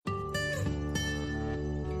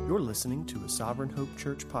You're listening to a Sovereign Hope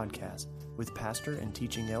Church podcast with pastor and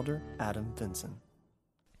teaching elder Adam Vinson.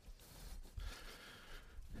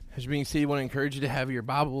 As you can see, I want to encourage you to have your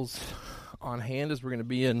Bibles on hand as we're going to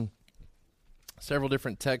be in several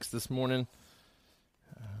different texts this morning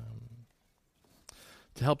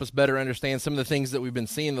to help us better understand some of the things that we've been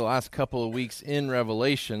seeing the last couple of weeks in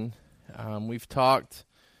Revelation. We've talked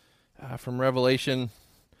from Revelation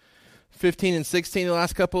 15 and 16 the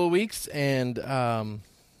last couple of weeks, and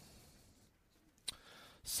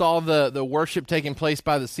saw the worship taking place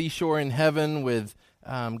by the seashore in heaven with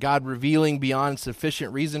God revealing beyond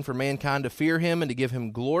sufficient reason for mankind to fear him and to give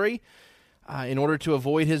him glory in order to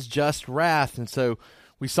avoid his just wrath. And so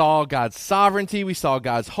we saw God's sovereignty, we saw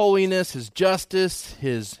God's holiness, his justice,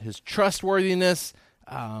 his trustworthiness,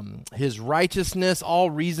 his righteousness,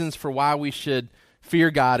 all reasons for why we should fear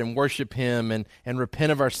God and worship him and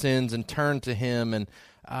repent of our sins and turn to him. And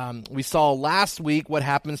we saw last week what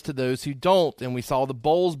happens to those who don't, and we saw the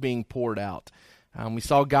bowls being poured out. We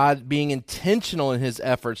saw God being intentional in his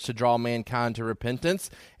efforts to draw mankind to repentance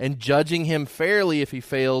and judging him fairly if he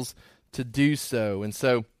fails to do so. And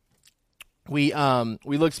so we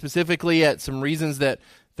looked specifically at some reasons that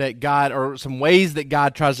God, or some ways that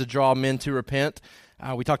God tries to draw men to repent.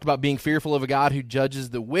 We talked about being fearful of a God who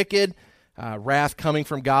judges the wicked, wrath coming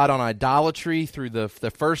from God on idolatry through the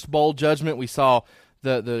first bowl judgment. We saw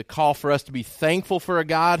the call for us to be thankful for a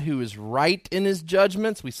God who is right in his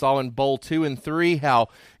judgments. We saw in Bowl 2 and 3 how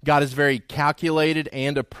God is very calculated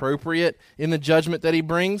and appropriate in the judgment that he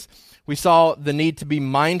brings. We saw the need to be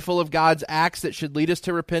mindful of God's acts that should lead us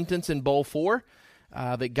to repentance in Bowl 4,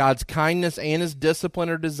 that God's kindness and his discipline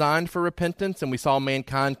are designed for repentance, and we saw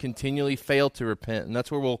mankind continually fail to repent, and that's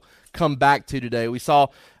where we'll come back to today. We saw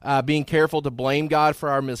being careful to blame God for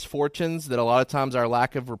our misfortunes, that a lot of times our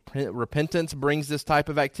lack of repentance brings this type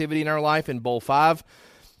of activity in our life in Bowl 5.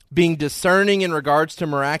 Being discerning in regards to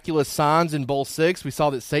miraculous signs in Bowl 6. We saw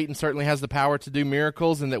that Satan certainly has the power to do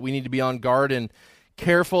miracles and that we need to be on guard and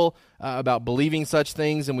careful about believing such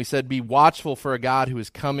things. And we said be watchful for a God who is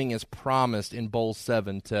coming as promised in Bowl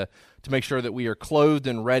 7 to make sure that we are clothed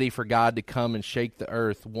and ready for God to come and shake the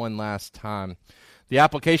earth one last time. The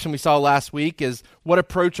application we saw last week is, what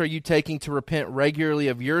approach are you taking to repent regularly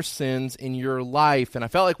of your sins in your life? And I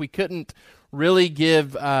felt like we couldn't really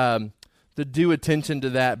give the due attention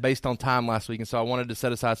to that based on time last week. And so I wanted to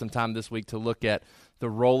set aside some time this week to look at the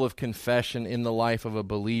role of confession in the life of a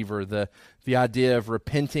believer, the idea of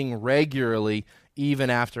repenting regularly even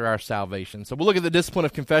after our salvation. So we'll look at the discipline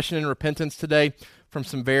of confession and repentance today from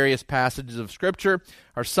some various passages of Scripture.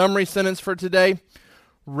 Our summary sentence for today: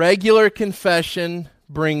 regular confession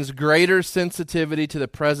brings greater sensitivity to the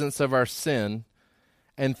presence of our sin,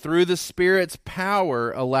 and through the Spirit's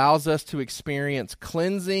power allows us to experience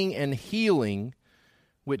cleansing and healing,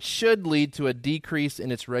 which should lead to a decrease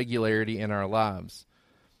in its regularity in our lives.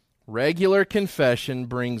 Regular confession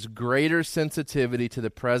brings greater sensitivity to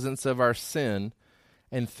the presence of our sin,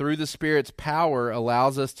 and through the Spirit's power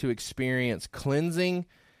allows us to experience cleansing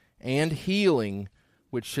and healing,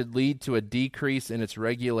 which should lead to a decrease in its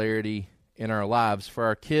regularity in our lives. For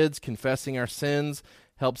our kids, confessing our sins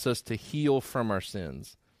helps us to heal from our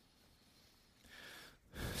sins.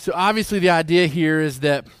 So obviously the idea here is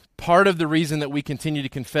that part of the reason that we continue to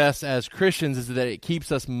confess as Christians is that it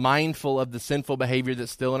keeps us mindful of the sinful behavior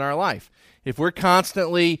that's still in our life. If we're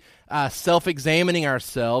constantly self-examining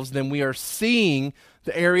ourselves, then we are seeing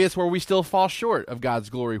the areas where we still fall short of God's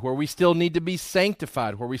glory, where we still need to be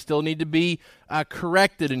sanctified, where we still need to be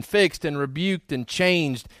corrected and fixed and rebuked and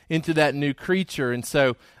changed into that new creature. And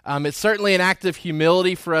so it's certainly an act of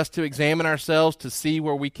humility for us to examine ourselves, to see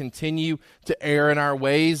where we continue to err in our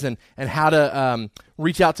ways and how to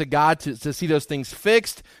reach out to God to see those things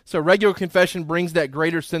fixed. So regular confession brings that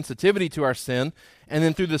greater sensitivity to our sin. And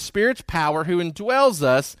then through the Spirit's power who indwells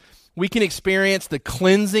us, we can experience the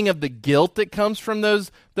cleansing of the guilt that comes from those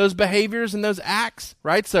behaviors and those acts,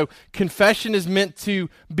 right? So confession is meant to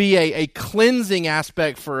be a cleansing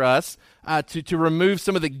aspect for us, to remove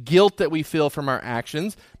some of the guilt that we feel from our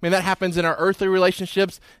actions. I mean, that happens in our earthly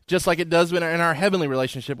relationships just like it does in our heavenly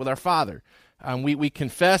relationship with our Father. We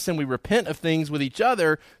confess and we repent of things with each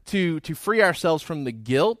other to free ourselves from the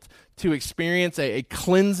guilt, to experience a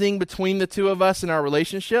cleansing between the two of us in our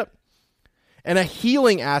relationship. And a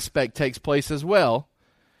healing aspect takes place as well.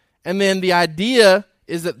 And then the idea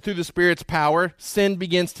is that through the Spirit's power, sin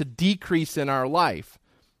begins to decrease in our life.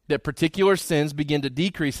 That particular sins begin to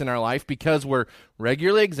decrease in our life because we're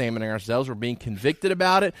regularly examining ourselves, we're being convicted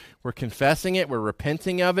about it, we're confessing it, we're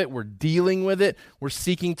repenting of it, we're dealing with it, we're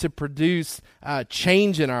seeking to produce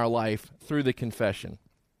change in our life through the confession.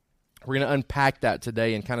 We're going to unpack that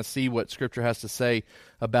today and kind of see what Scripture has to say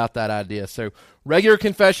about that idea. So, regular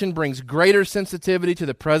confession brings greater sensitivity to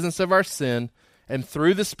the presence of our sin, and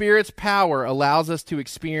through the Spirit's power allows us to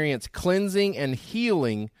experience cleansing and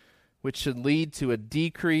healing, which should lead to a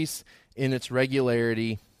decrease in its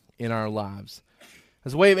regularity in our lives.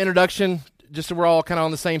 As a way of introduction, just so we're all kind of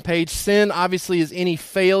on the same page, sin obviously is any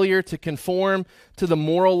failure to conform to the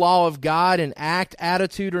moral law of God in act,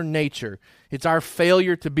 attitude, or nature. It's our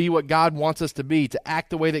failure to be what God wants us to be, to act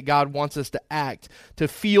the way that God wants us to act, to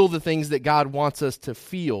feel the things that God wants us to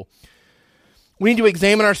feel. We need to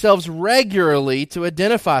examine ourselves regularly to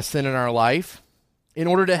identify sin in our life in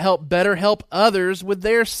order to better help others with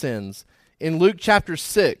their sins. In Luke chapter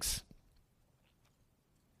 6,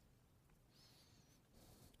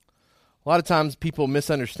 a lot of times people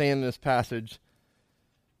misunderstand this passage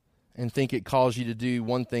and think it calls you to do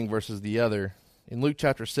one thing versus the other. In Luke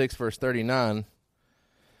chapter 6, verse 39,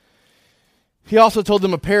 he also told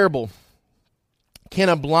them a parable. Can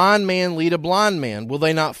a blind man lead a blind man? Will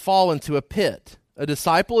they not fall into a pit? A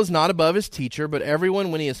disciple is not above his teacher, but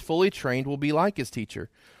everyone, when he is fully trained, will be like his teacher.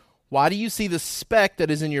 Why do you see the speck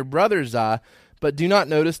that is in your brother's eye, but do not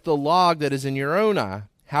notice the log that is in your own eye?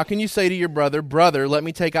 How can you say to your brother, Brother, let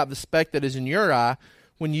me take out the speck that is in your eye,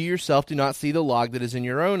 when you yourself do not see the log that is in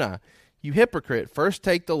your own eye? You hypocrite, first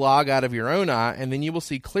take the log out of your own eye, and then you will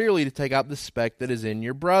see clearly to take out the speck that is in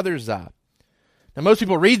your brother's eye. Now, most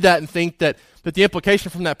people read that and think that the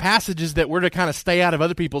implication from that passage is that we're to kind of stay out of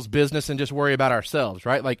other people's business and just worry about ourselves,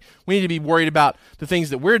 right? Like, we need to be worried about the things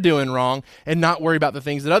that we're doing wrong and not worry about the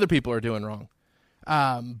things that other people are doing wrong.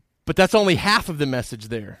 But that's only half of the message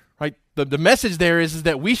there, right? The message there is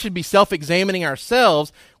that we should be self-examining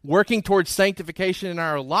ourselves, working towards sanctification in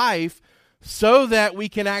our life so that we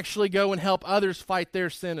can actually go and help others fight their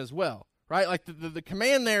sin as well, right? Like, the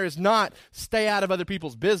command there is not stay out of other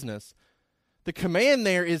people's business. The command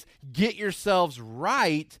there is get yourselves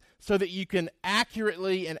right so that you can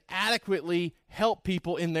accurately and adequately help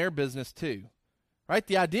people in their business too. Right?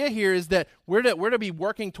 The idea here is that we're to be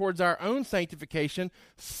working towards our own sanctification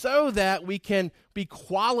so that we can be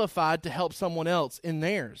qualified to help someone else in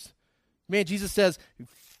theirs. Man, Jesus says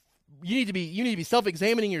you need to be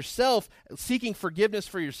self-examining yourself, seeking forgiveness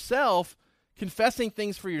for yourself, confessing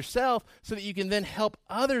things for yourself so that you can then help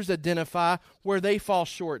others identify where they fall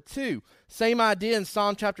short too. Same idea in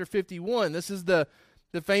Psalm chapter 51. This is the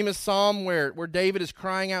famous psalm where David is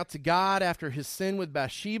crying out to God after his sin with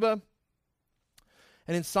Bathsheba.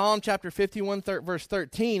 And in Psalm chapter 51, verse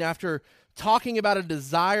 13, after talking about a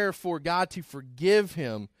desire for God to forgive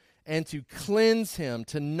him and to cleanse him,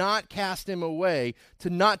 to not cast him away, to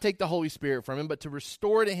not take the Holy Spirit from him, but to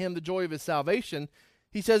restore to him the joy of his salvation,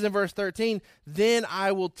 he says in verse 13, then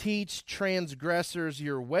I will teach transgressors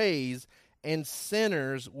your ways, and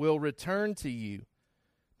sinners will return to you.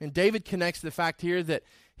 And David connects the fact here that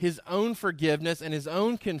his own forgiveness and his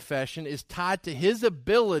own confession is tied to his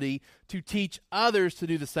ability to teach others to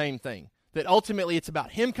do the same thing. That ultimately it's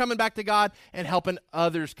about him coming back to God and helping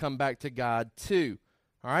others come back to God too.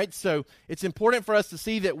 All right, so it's important for us to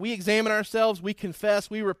see that we examine ourselves, we confess,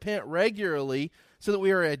 we repent regularly so that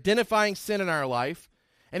we are identifying sin in our life.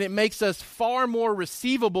 And it makes us far more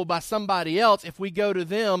receivable by somebody else if we go to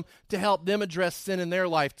them to help them address sin in their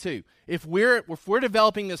life too. If we're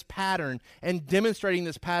developing this pattern and demonstrating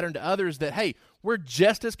this pattern to others that, hey, we're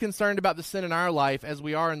just as concerned about the sin in our life as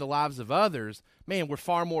we are in the lives of others, man, we're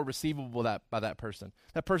far more receivable by that person.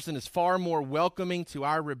 That person is far more welcoming to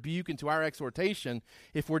our rebuke and to our exhortation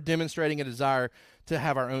if we're demonstrating a desire to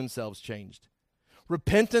have our own selves changed.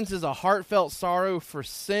 Repentance is a heartfelt sorrow for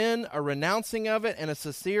sin, a renouncing of it, and a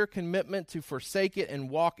sincere commitment to forsake it and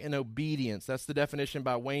walk in obedience. That's the definition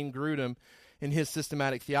by Wayne Grudem in his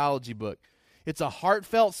Systematic Theology book. It's a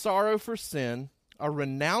heartfelt sorrow for sin, a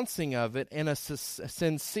renouncing of it, and a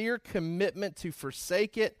sincere commitment to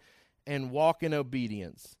forsake it and walk in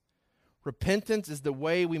obedience. Repentance is the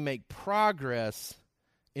way we make progress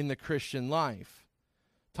in the Christian life.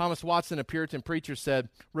 Thomas Watson, a Puritan preacher, said,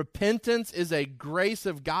 repentance is a grace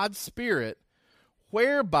of God's Spirit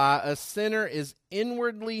whereby a sinner is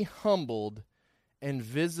inwardly humbled and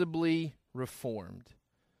visibly reformed.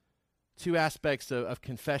 Two aspects of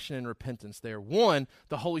confession and repentance there. One,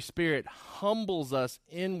 the Holy Spirit humbles us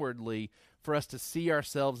inwardly for us to see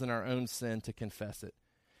ourselves in our own sin, to confess it.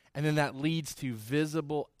 And then that leads to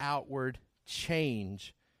visible outward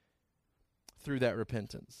change through that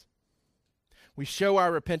repentance. We show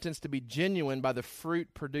our repentance to be genuine by the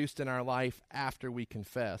fruit produced in our life after we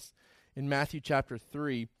confess. In Matthew chapter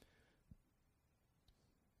 3,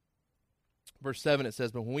 verse 7, it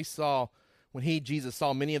says, but when Jesus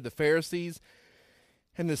saw many of the Pharisees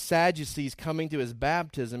And the Sadducees coming to his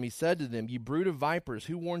baptism, he said to them, "You brood of vipers,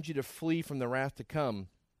 who warned you to flee from the wrath to come?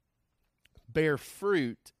 Bear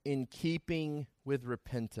fruit in keeping with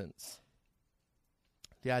repentance."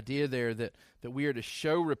 The idea there that we are to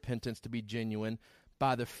show repentance to be genuine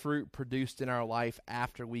by the fruit produced in our life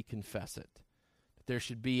after we confess it. There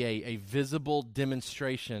should be a visible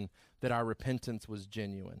demonstration that our repentance was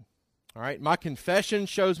genuine. All right, my confession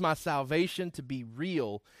shows my salvation to be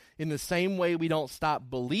real. In the same way we don't stop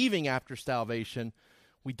believing after salvation,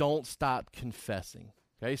 we don't stop confessing.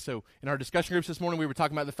 Okay, so in our discussion groups this morning, we were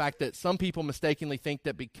talking about the fact that some people mistakenly think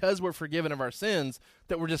that because we're forgiven of our sins,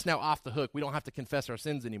 that we're just now off the hook. We don't have to confess our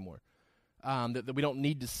sins anymore. That we don't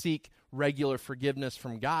need to seek regular forgiveness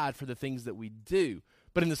from God for the things that we do.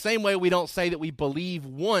 But in the same way, we don't say that we believe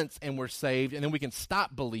once and we're saved, and then we can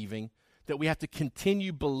stop believing, that we have to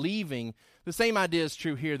continue believing. The same idea is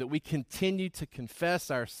true here, that we continue to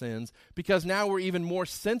confess our sins because now we're even more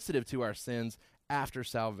sensitive to our sins after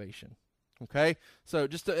salvation. Okay? So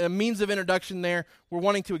just a means of introduction there. We're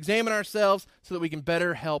wanting to examine ourselves so that we can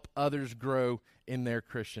better help others grow in their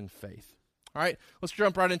Christian faith. All right, let's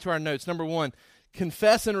jump right into our notes. Number 1,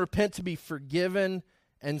 confess and repent to be forgiven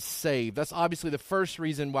and saved. That's obviously the first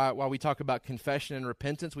reason why we talk about confession and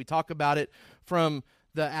repentance. We talk about it from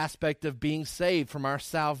the aspect of being saved, from our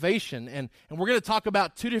salvation. And we're going to talk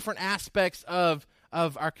about two different aspects of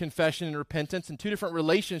our confession and repentance and two different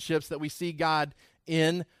relationships that we see God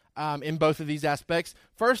in both of these aspects.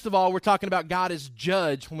 First of all, we're talking about God as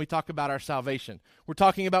judge when we talk about our salvation. We're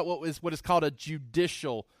talking about what is called a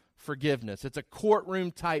judicial forgiveness. It's a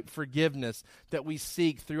courtroom type forgiveness that we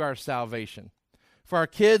seek through our salvation. For our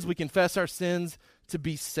kids, we confess our sins to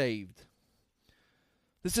be saved.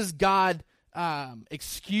 This is God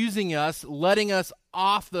excusing us, letting us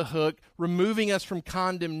off the hook, removing us from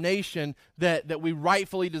condemnation that we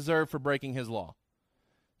rightfully deserve for breaking his law.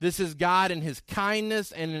 This is God in his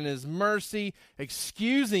kindness and in his mercy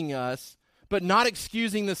excusing us, but not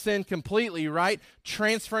excusing the sin completely, right?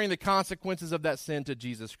 Transferring the consequences of that sin to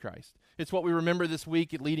Jesus Christ. It's what we remember this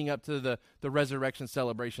week leading up to the resurrection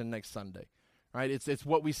celebration next Sunday. Right? It's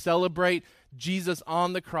what we celebrate, Jesus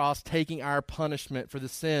on the cross taking our punishment for the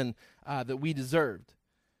sin that we deserved.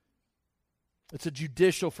 It's a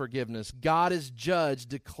judicial forgiveness. God as judge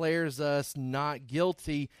declares us not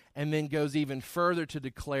guilty and then goes even further to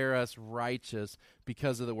declare us righteous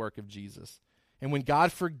because of the work of Jesus. And when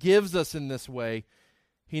God forgives us in this way,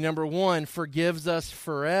 he, number 1, forgives us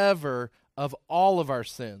forever of all of our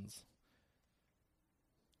sins.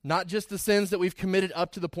 Not just the sins that we've committed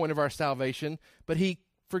up to the point of our salvation, but he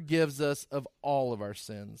forgives us of all of our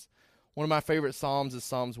sins. One of my favorite Psalms is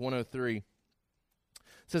Psalms 103. It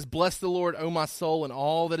says, "Bless the Lord, O my soul, and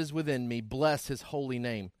all that is within me. Bless his holy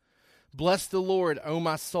name. Bless the Lord, O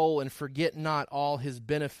my soul, and forget not all his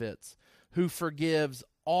benefits, who forgives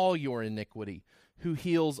all your iniquity, who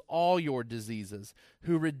heals all your diseases,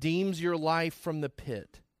 who redeems your life from the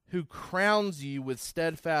pit, who crowns you with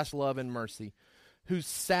steadfast love and mercy, who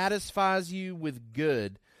satisfies you with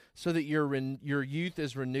good, so that your youth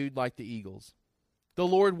is renewed like the eagles. The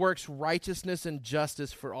Lord works righteousness and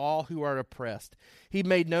justice for all who are oppressed. He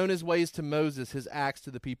made known his ways to Moses, his acts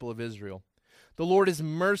to the people of Israel. The Lord is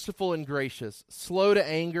merciful and gracious, slow to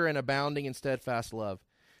anger and abounding in steadfast love.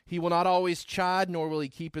 He will not always chide, nor will he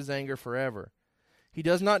keep his anger forever. He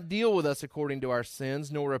does not deal with us according to our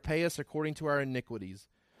sins, nor repay us according to our iniquities.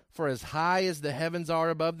 For as high as the heavens are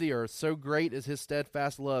above the earth, so great is his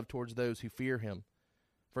steadfast love towards those who fear him."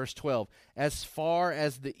 Verse 12, "As far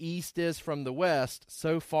as the east is from the west,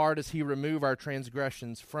 so far does he remove our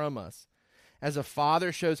transgressions from us. As a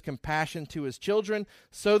father shows compassion to his children,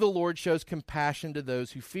 so the Lord shows compassion to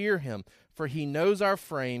those who fear him. For he knows our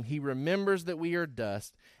frame, he remembers that we are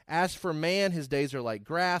dust. As for man, his days are like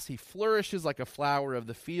grass, he flourishes like a flower of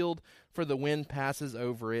the field, for the wind passes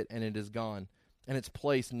over it, and it is gone, and its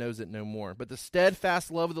place knows it no more. But the steadfast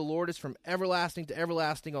love of the Lord is from everlasting to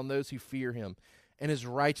everlasting on those who fear him, and his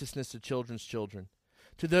righteousness to children's children.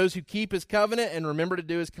 To those who keep his covenant and remember to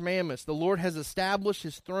do his commandments, the Lord has established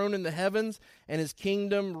his throne in the heavens, and his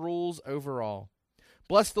kingdom rules over all.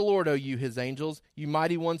 Bless the Lord, O you his angels, you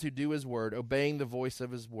mighty ones who do his word, obeying the voice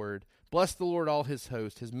of his word. Bless the Lord, all his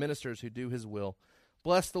host, his ministers who do his will.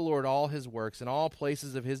 Bless the Lord, all his works, and all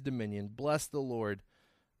places of his dominion. Bless the Lord,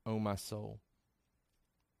 O my soul."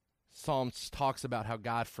 Psalms talks about how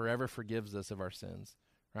God forever forgives us of our sins,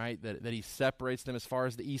 right? That he separates them as far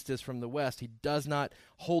as the east is from the west. He does not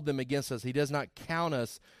hold them against us. He does not count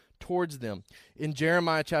us towards them. In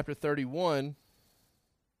Jeremiah chapter 31,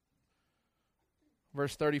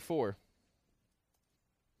 verse 34,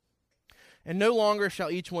 And no longer shall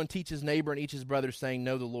each one teach his neighbor and each his brother, saying,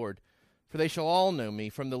 Know the Lord. For they shall all know me,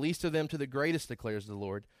 from the least of them to the greatest, declares the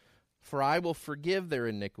Lord. For I will forgive their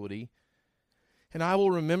iniquity, and I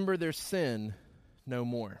will remember their sin no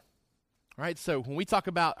more. All right, so when we talk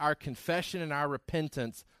about our confession and our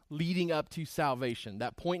repentance leading up to salvation,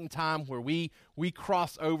 that point in time where we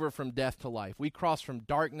cross over from death to life, we cross from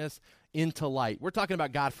darkness into light, we're talking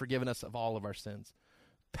about God forgiving us of all of our sins.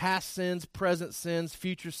 Past sins, present sins,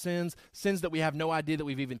 future sins, sins that we have no idea that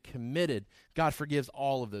we've even committed. God forgives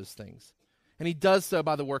all of those things. And he does so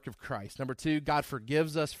by the work of Christ. Number 2, God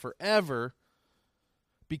forgives us forever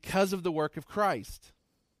because of the work of Christ.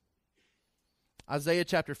 Isaiah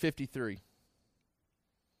chapter 53.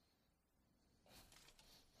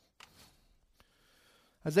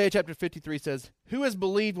 Isaiah chapter 53 says, Who has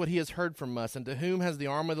believed what he has heard from us, and to whom has the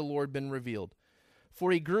arm of the Lord been revealed?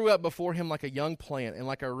 For he grew up before him like a young plant, and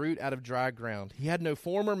like a root out of dry ground. He had no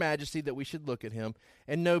form or majesty that we should look at him,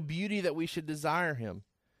 and no beauty that we should desire him.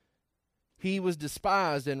 He was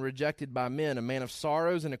despised and rejected by men, a man of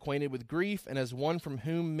sorrows and acquainted with grief, and as one from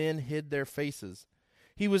whom men hid their faces.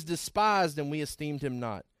 He was despised, and we esteemed him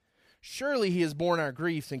not. Surely he has borne our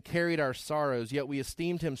griefs and carried our sorrows, yet we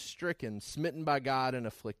esteemed him stricken, smitten by God, and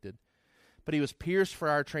afflicted. But he was pierced for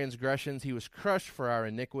our transgressions, he was crushed for our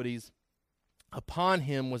iniquities. Upon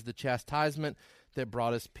him was the chastisement that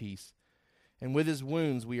brought us peace. And with his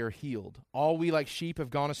wounds we are healed. All we like sheep have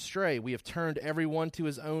gone astray. We have turned every one to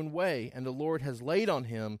his own way, and the Lord has laid on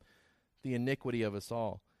him the iniquity of us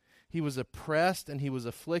all. He was oppressed and he was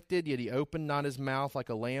afflicted, yet he opened not his mouth. Like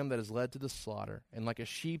a lamb that is led to the slaughter, and like a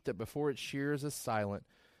sheep that before its shearers is silent,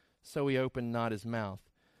 so he opened not his mouth.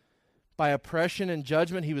 By oppression and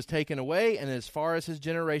judgment he was taken away, and as far as his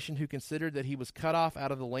generation, who considered that he was cut off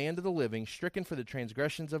out of the land of the living, stricken for the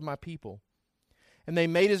transgressions of my people. And they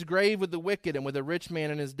made his grave with the wicked and with a rich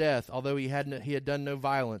man in his death, although he had done no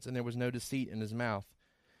violence, and there was no deceit in his mouth.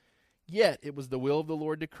 Yet it was the will of the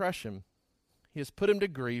Lord to crush him. He has put him to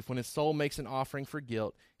grief. When his soul makes an offering for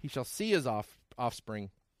guilt, he shall see his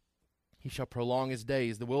offspring. He shall prolong his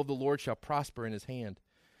days. The will of the Lord shall prosper in his hand.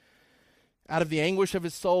 Out of the anguish of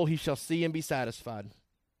his soul he shall see and be satisfied.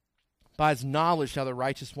 By his knowledge shall the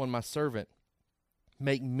righteous one, my servant,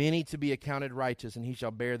 make many to be accounted righteous, and he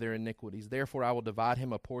shall bear their iniquities. Therefore I will divide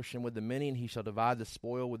him a portion with the many, and he shall divide the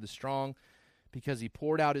spoil with the strong, because he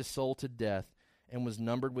poured out his soul to death and was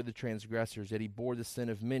numbered with the transgressors. Yet he bore the sin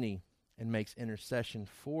of many and makes intercession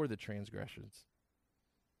for the transgressions.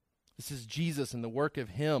 This is Jesus and the work of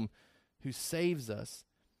him who saves us.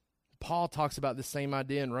 Paul talks about the same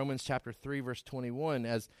idea in Romans chapter 3, verse 21.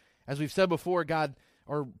 As we've said before,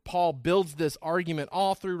 Paul builds this argument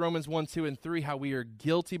all through Romans 1, 2, and 3, how we are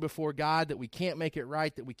guilty before God, that we can't make it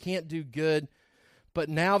right, that we can't do good. But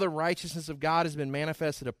now the righteousness of God has been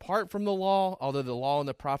manifested apart from the law, although the law and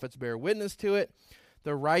the prophets bear witness to it.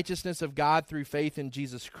 The righteousness of God through faith in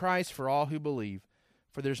Jesus Christ for all who believe.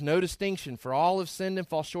 For there's no distinction, for all have sinned and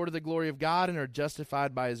fall short of the glory of God, and are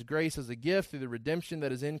justified by his grace as a gift through the redemption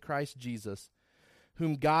that is in Christ Jesus,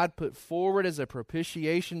 whom God put forward as a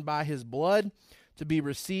propitiation by his blood, to be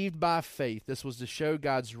received by faith. This was to show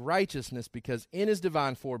God's righteousness, because in his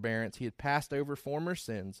divine forbearance he had passed over former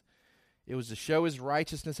sins. It was to show his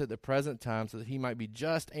righteousness at the present time, so that he might be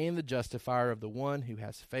just and the justifier of the one who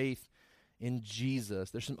has faith in Jesus.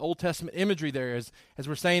 There's some Old Testament imagery there as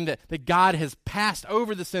we're saying that God has passed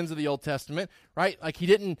over the sins of the Old Testament, right? Like he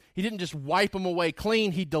didn't just wipe them away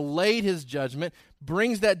clean. He delayed his judgment,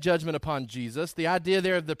 brings that judgment upon Jesus. The idea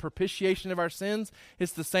there of the propitiation of our sins,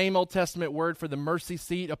 it's the same Old Testament word for the mercy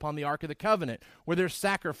seat upon the Ark of the Covenant, where their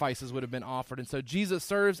sacrifices would have been offered. And so Jesus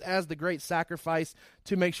serves as the great sacrifice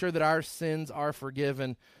to make sure that our sins are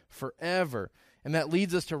forgiven forever. And that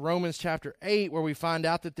leads us to Romans chapter 8, where we find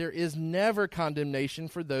out that there is never condemnation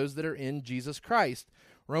for those that are in Jesus Christ.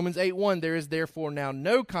 Romans 8:1, there is therefore now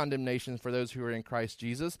no condemnation for those who are in Christ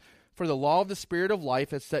Jesus, for the law of the Spirit of life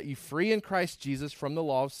has set you free in Christ Jesus from the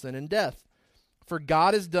law of sin and death. For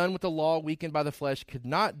God has done what the law weakened by the flesh could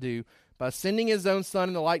not do, by sending his own Son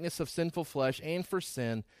in the likeness of sinful flesh, and for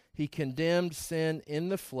sin, he condemned sin in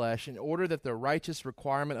the flesh, in order that the righteous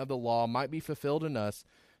requirement of the law might be fulfilled in us,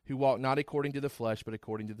 who walk not according to the flesh, but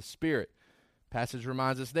according to the Spirit. Passage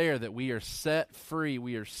reminds us there that we are set free,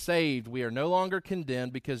 we are saved, we are no longer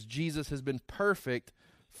condemned, because Jesus has been perfect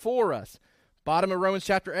for us. Bottom of Romans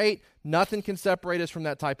chapter 8, nothing can separate us from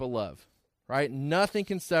that type of love, right? Nothing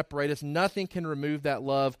can separate us, nothing can remove that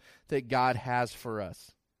love that God has for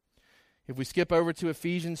us. If we skip over to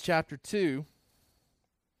Ephesians chapter 2,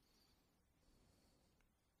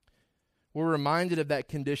 We're reminded of that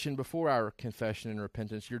condition before our confession and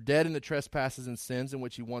repentance. You're dead in the trespasses and sins in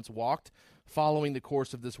which you once walked, following the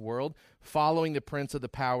course of this world, following the prince of the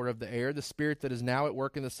power of the air, the spirit that is now at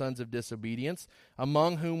work in the sons of disobedience,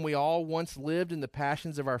 among whom we all once lived in the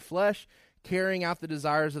passions of our flesh, carrying out the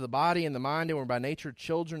desires of the body and the mind, and were by nature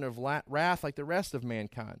children of wrath like the rest of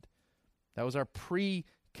mankind. That was our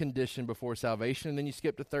precondition before salvation. And then you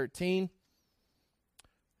skip to 13.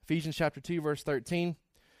 Ephesians chapter 2, verse 13.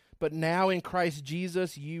 But now in Christ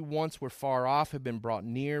Jesus, you once were far off, have been brought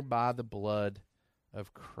near by the blood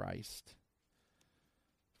of Christ.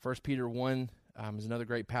 1 Peter 1 is another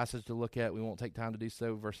great passage to look at. We won't take time to do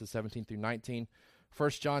so, verses 17 through 19. 1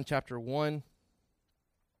 John chapter 1,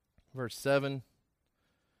 verse 7.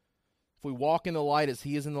 If we walk in the light as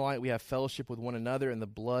he is in the light, we have fellowship with one another, and the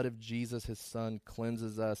blood of Jesus, his son,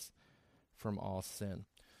 cleanses us from all sin.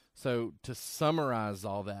 So to summarize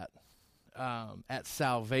all that, at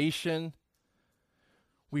salvation,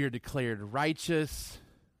 we are declared righteous,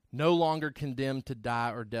 no longer condemned to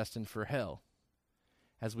die or destined for hell.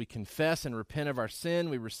 As we confess and repent of our sin,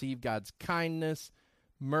 we receive God's kindness,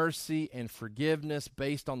 mercy, and forgiveness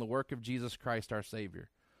based on the work of Jesus Christ, our Savior.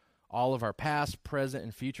 All of our past, present,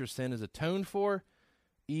 and future sin is atoned for,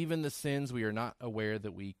 even the sins we are not aware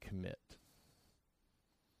that we commit.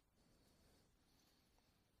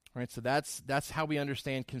 All right, so that's how we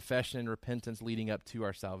understand confession and repentance leading up to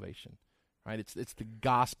our salvation. Right? It's the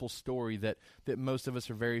gospel story that most of us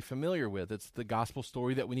are very familiar with. It's the gospel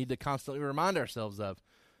story that we need to constantly remind ourselves of,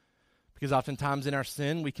 because oftentimes in our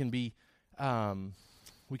sin we can be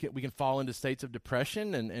we can fall into states of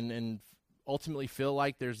depression and ultimately feel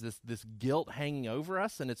like there's this guilt hanging over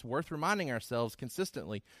us, and it's worth reminding ourselves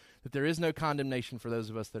consistently that there is no condemnation for those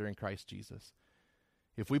of us that are in Christ Jesus.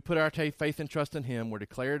 If we put our faith and trust in him, we're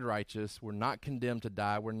declared righteous, we're not condemned to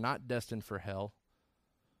die, we're not destined for hell.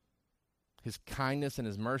 His kindness and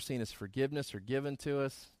his mercy and his forgiveness are given to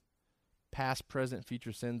us. Past, present,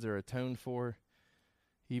 future sins are atoned for,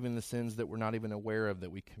 even the sins that we're not even aware of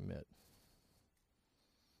that we commit.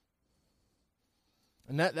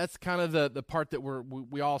 And that's kind of the part that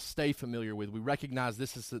we all stay familiar with. We recognize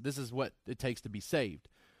this is what it takes to be saved.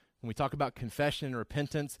 When we talk about confession and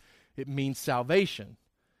repentance, it means salvation.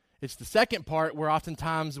 It's the second part where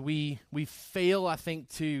oftentimes we fail, I think,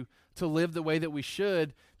 to live the way that we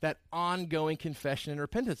should, that ongoing confession and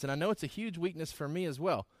repentance. And I know it's a huge weakness for me as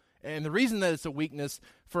well. And the reason that it's a weakness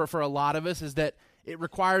for a lot of us is that it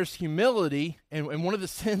requires humility, and one of the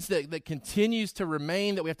sins that continues to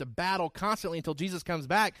remain, that we have to battle constantly until Jesus comes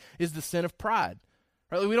back, is the sin of pride.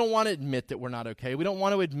 Right? We don't want to admit that we're not okay. We don't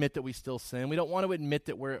want to admit that we still sin. We don't want to admit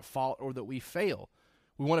that we're at fault or that we fail.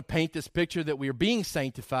 We want to paint this picture that we are being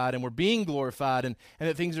sanctified and we're being glorified and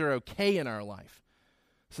that things are okay in our life.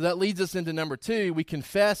 So that leads us into number 2. We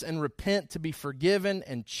confess and repent to be forgiven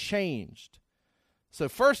and changed. So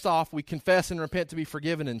first off, we confess and repent to be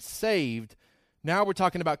forgiven and saved. Now we're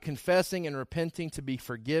talking about confessing and repenting to be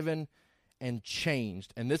forgiven and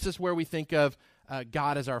changed. And this is where we think of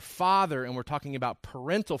God as our Father, and we're talking about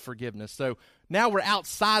parental forgiveness. So now we're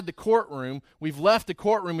outside the courtroom. We've left the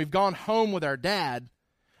courtroom. We've gone home with our dad.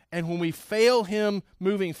 And when we fail him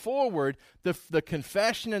moving forward, the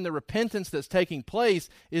confession and the repentance that's taking place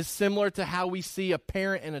is similar to how we see a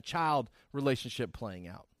parent and a child relationship playing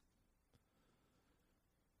out.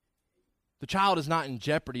 The child is not in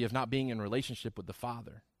jeopardy of not being in relationship with the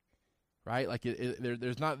father, right? Like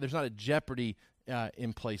there's not a jeopardy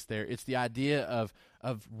in place there. It's the idea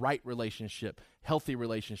of right relationship, healthy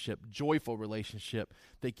relationship, joyful relationship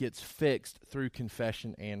that gets fixed through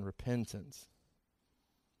confession and repentance.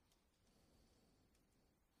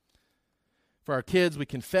 For our kids, we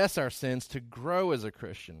confess our sins to grow as a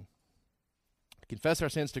Christian. Confess our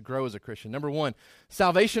sins to grow as a Christian. Number 1,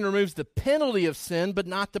 salvation removes the penalty of sin, but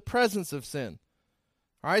not the presence of sin.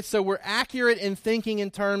 All right, so we're accurate in thinking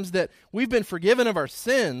in terms that we've been forgiven of our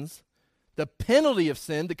sins, the penalty of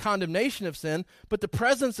sin, the condemnation of sin, but the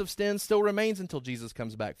presence of sin still remains until Jesus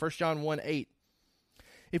comes back. 1 John 1:8.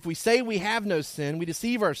 If we say we have no sin, we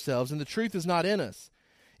deceive ourselves, and the truth is not in us.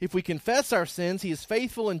 If we confess our sins, he is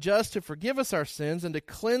faithful and just to forgive us our sins and to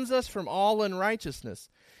cleanse us from all unrighteousness.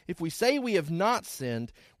 If we say we have not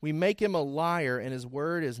sinned, we make him a liar, and his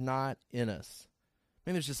word is not in us.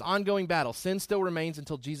 And there's this ongoing battle. Sin still remains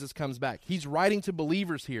until Jesus comes back. He's writing to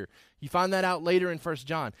believers here. You find that out later in 1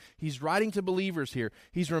 John. He's writing to believers here.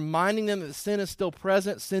 He's reminding them that sin is still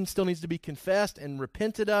present. Sin still needs to be confessed and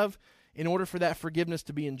repented of in order for that forgiveness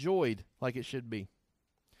to be enjoyed like it should be.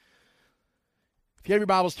 If you have your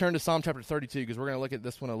Bibles, turn to Psalm chapter 32, because we're going to look at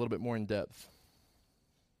this one a little bit more in depth.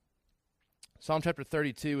 Psalm chapter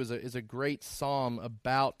 32 is a great psalm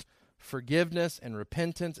about forgiveness and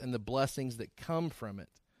repentance and the blessings that come from it.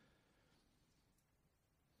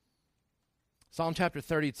 Psalm chapter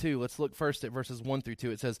 32, let's look first at verses 1 through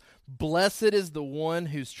 2. It says, "Blessed is the one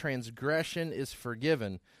whose transgression is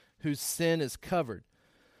forgiven, whose sin is covered.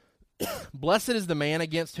 Blessed is the man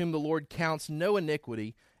against whom the Lord counts no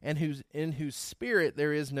iniquity, and in whose spirit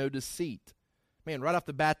there is no deceit." Man, right off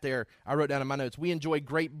the bat there, I wrote down in my notes, we enjoy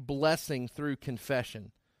great blessing through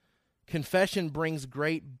confession. Confession brings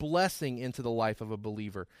great blessing into the life of a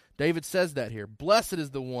believer. David says that here. Blessed is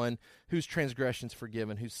the one whose transgression is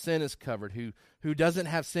forgiven, whose sin is covered, who doesn't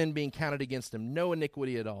have sin being counted against him, no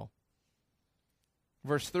iniquity at all.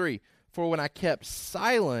 Verse 3, "For when I kept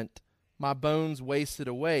silent, my bones wasted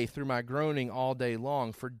away through my groaning all day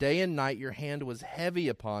long. For day and night your hand was heavy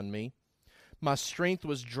upon me. My strength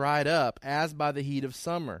was dried up as by the heat of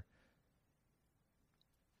summer."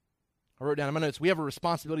 I wrote down in my notes, we have a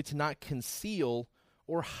responsibility to not conceal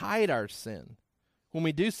or hide our sin. When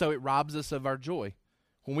we do so, it robs us of our joy.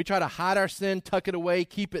 When we try to hide our sin, tuck it away,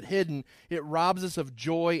 keep it hidden, it robs us of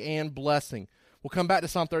joy and blessing. We'll come back to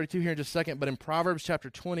Psalm 32 here in just a second, but in Proverbs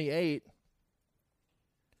chapter 28,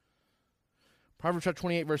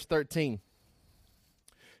 verse 13,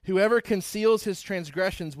 "Whoever conceals his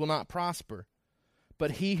transgressions will not prosper,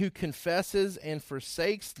 but he who confesses and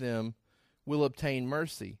forsakes them will obtain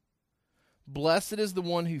mercy. Blessed is the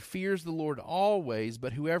one who fears the Lord always,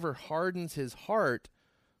 but whoever hardens his heart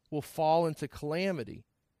will fall into calamity."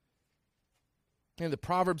 And the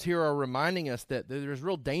Proverbs here are reminding us that there's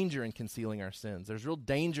real danger in concealing our sins. There's real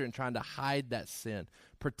danger in trying to hide that sin,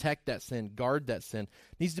 protect that sin, guard that sin.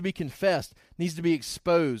 It needs to be confessed, needs to be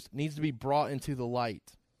exposed, needs to be brought into the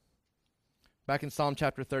light. Back in Psalm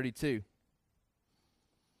chapter 32.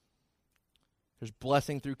 There's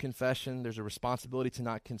blessing through confession. There's a responsibility to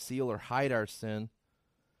not conceal or hide our sin.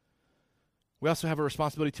 We also have a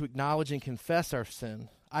responsibility to acknowledge and confess our sin.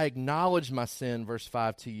 "I acknowledged my sin," verse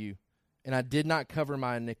 5, "to you, and I did not cover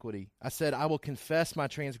my iniquity. I said, I will confess my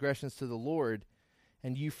transgressions to the Lord,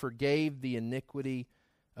 and you forgave the iniquity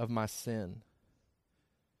of my sin."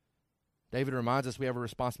 David reminds us we have a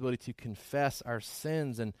responsibility to confess our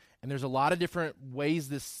sins, and there's a lot of different ways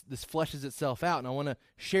this fleshes itself out, and I want to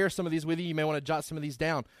share some of these with you. You may want to jot some of these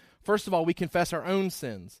down. First of all, we confess our own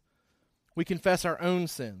sins. We confess our own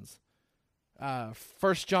sins.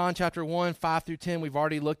 1 John chapter 1, 5 through 10, we've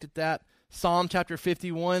already looked at that. Psalm chapter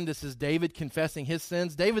 51, this is David confessing his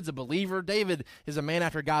sins. David's a believer. David is a man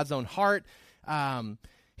after God's own heart.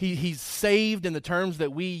 He's saved in the terms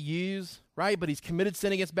that we use, right? But he's committed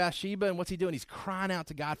sin against Bathsheba, and what's he doing? He's crying out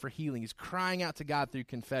to God for healing. He's crying out to God through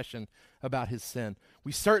confession about his sin.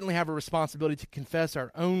 We certainly have a responsibility to confess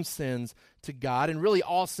our own sins to God, and really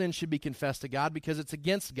all sin should be confessed to God because it's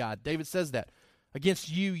against God. David says that. "Against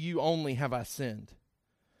you, you only have I sinned."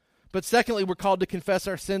 But secondly, we're called to confess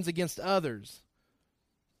our sins against others.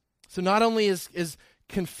 So not only is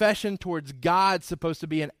confession towards God supposed to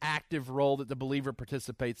be an active role that the believer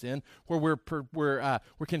participates in, where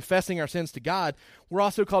we're confessing our sins to God, we're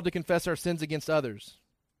also called to confess our sins against others.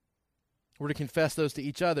 We're to confess those to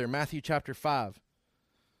each other. Matthew chapter 5.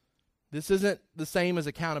 This isn't the same as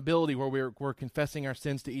accountability where we're confessing our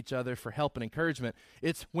sins to each other for help and encouragement.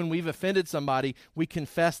 It's when we've offended somebody, we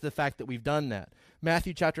confess the fact that we've done that.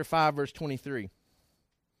 Matthew chapter 5, verse 23.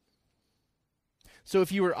 "So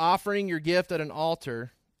if you are offering your gift at an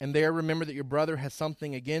altar, and there remember that your brother has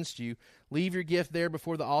something against you, leave your gift there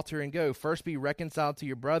before the altar and go. First be reconciled to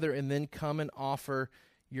your brother, and then come and offer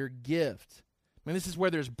your gift." I mean, this is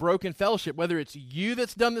where there's broken fellowship, whether it's you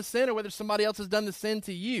that's done the sin or whether somebody else has done the sin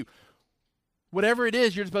to you. Whatever it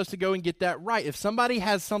is, you're supposed to go and get that right. If somebody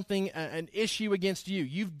has something, an issue against you,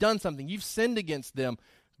 you've done something, you've sinned against them,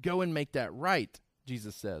 go and make that right,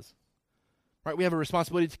 Jesus says. Right, we have a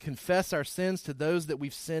responsibility to confess our sins to those that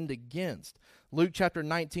we've sinned against. Luke chapter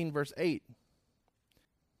 19, verse 8.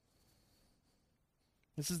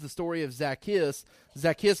 This is the story of Zacchaeus.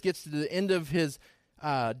 Zacchaeus gets to the end of his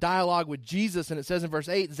dialogue with Jesus, and it says in verse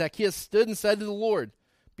 8, "Zacchaeus stood and said to the Lord,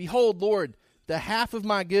 'Behold, Lord, the half of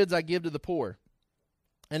my goods I give to the poor.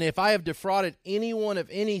 And if I have defrauded anyone of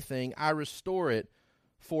anything, I restore it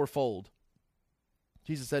fourfold.'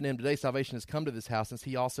 Jesus said to him, 'Today salvation has come to this house, since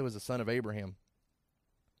he also is a son of Abraham.'"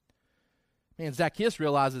 Man, Zacchaeus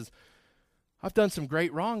realizes, I've done some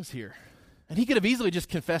great wrongs here. And he could have easily just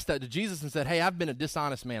confessed that to Jesus and said, "Hey, I've been a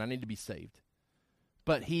dishonest man. I need to be saved."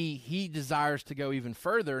 But he desires to go even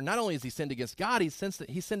further. Not only has he sinned against God, he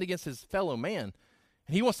sinned against his fellow man.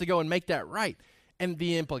 And he wants to go and make that right. And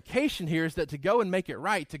the implication here is that to go and make it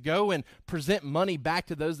right, to go and present money back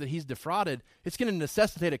to those that he's defrauded, it's going to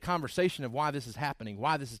necessitate a conversation of why this is happening,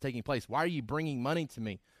 why this is taking place. Why are you bringing money to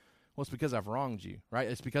me? Well, it's because I've wronged you, right?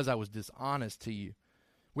 It's because I was dishonest to you.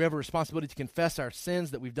 We have a responsibility to confess our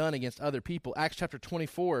sins that we've done against other people. Acts chapter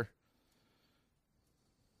 24,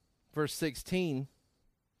 verse 16.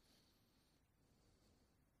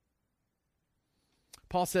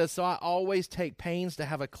 Paul says, "So I always take pains to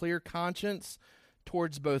have a clear conscience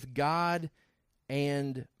towards both God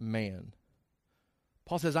and man."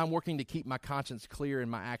 Paul says, I'm working to keep my conscience clear in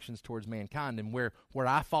my actions towards mankind, and where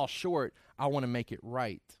I fall short, I want to make it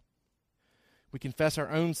right. We confess our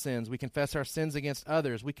own sins. We confess our sins against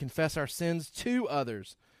others. We confess our sins to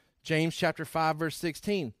others. James chapter 5, verse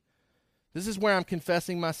 16. This is where I'm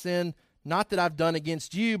confessing my sin, not that I've done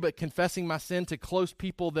against you, but confessing my sin to close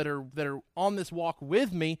people that are on this walk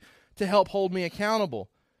with me to help hold me accountable.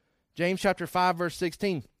 James chapter 5, verse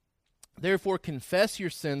 16. Therefore confess your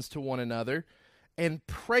sins to one another and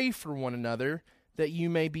pray for one another that you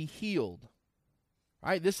may be healed.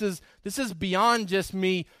 Right? This is beyond just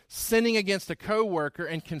me sinning against a coworker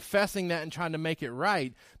and confessing that and trying to make it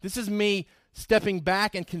right. This is me stepping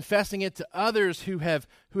back and confessing it to others who have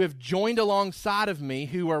joined alongside of me,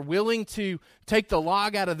 who are willing to take the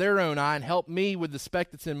log out of their own eye and help me with the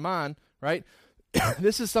speck that's in mine, right?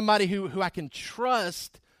 This is somebody who I can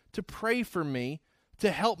trust to pray for me, to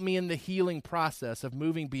help me in the healing process of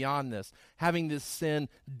moving beyond this, having this sin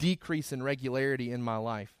decrease in regularity in my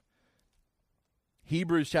life.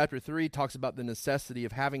 Hebrews chapter 3 talks about the necessity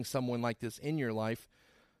of having someone like this in your life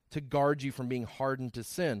to guard you from being hardened to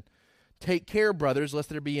sin. Take care, brothers, lest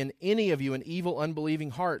there be in any of you an evil,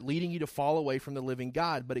 unbelieving heart, leading you to fall away from the living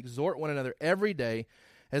God. But exhort one another every day,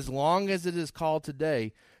 as long as it is called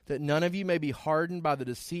today, that none of you may be hardened by the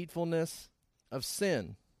deceitfulness of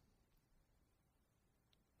sin.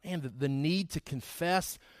 And the need to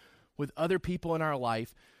confess with other people in our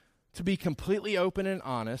life, to be completely open and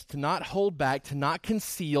honest, to not hold back, to not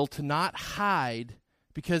conceal, to not hide.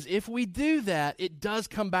 Because if we do that, it does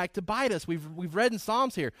come back to bite us. We've read in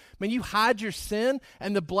Psalms here, man, you hide your sin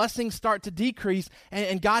and the blessings start to decrease,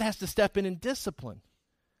 and God has to step in and discipline.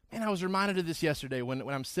 Man, I was reminded of this yesterday when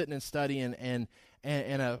I'm sitting and studying, and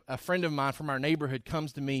a friend of mine from our neighborhood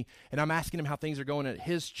comes to me, and I'm asking him how things are going at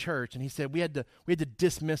his church, and he said, we had to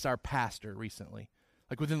dismiss our pastor recently.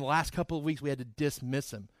 Like within the last couple of weeks, we had to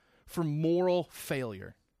dismiss him for moral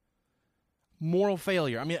failure. Moral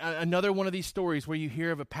failure. I mean, another one of these stories where you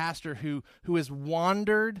hear of a pastor who has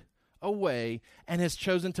wandered away and has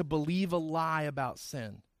chosen to believe a lie about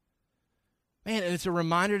sin. Man, and it's a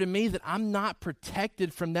reminder to me that I'm not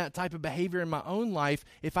protected from that type of behavior in my own life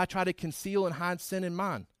if I try to conceal and hide sin in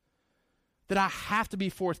mine. That I have to be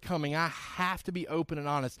forthcoming. I have to be open and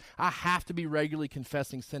honest. I have to be regularly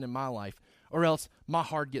confessing sin in my life, or else my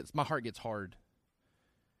heart gets hard.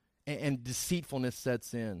 And deceitfulness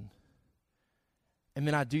sets in. And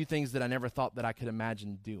then I do things that I never thought that I could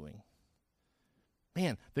imagine doing.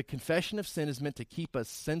 Man, the confession of sin is meant to keep us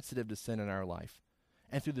sensitive to sin in our life,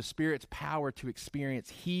 and through the Spirit's power to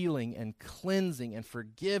experience healing and cleansing and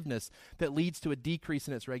forgiveness that leads to a decrease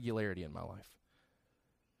in its regularity in my life.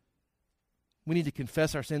 We need to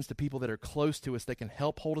confess our sins to people that are close to us, that can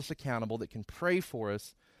help hold us accountable, that can pray for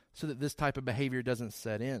us so that this type of behavior doesn't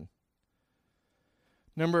set in.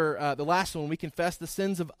 The last one, we confess the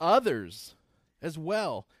sins of others as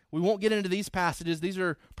well. We won't get into these passages. These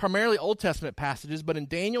are primarily Old Testament passages, but in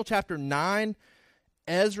Daniel chapter 9,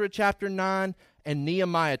 Ezra chapter 9, and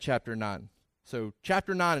Nehemiah chapter 9. So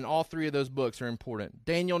chapter 9 and all three of those books are important.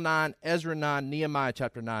 Daniel 9, Ezra 9, Nehemiah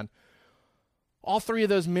chapter 9. All three of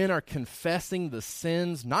those men are confessing the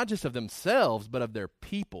sins, not just of themselves, but of their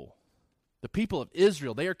people. The people of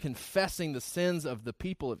Israel. They are confessing the sins of the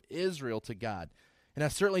people of Israel to God. And I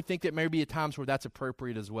certainly think that may be at times where that's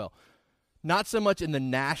appropriate as well. Not so much in the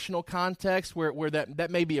national context where that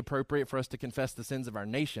may be appropriate for us to confess the sins of our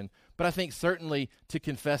nation, but I think certainly to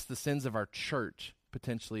confess the sins of our church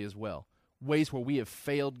potentially as well. Ways where we have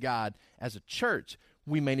failed God as a church,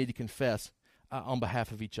 we may need to confess on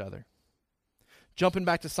behalf of each other. Jumping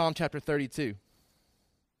back to Psalm chapter 32.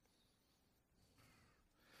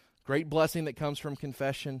 Great blessing that comes from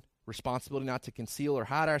confession, responsibility not to conceal or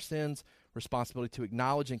hide our sins, responsibility to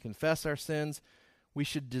acknowledge and confess our sins. We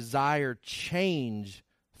should desire change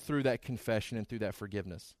through that confession and through that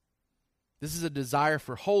forgiveness. This is a desire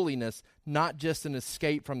for holiness, not just an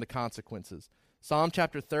escape from the consequences. Psalm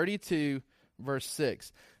chapter 32, verse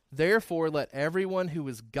 6. Therefore, let everyone who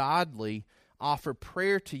is godly offer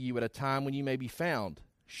prayer to you at a time when you may be found.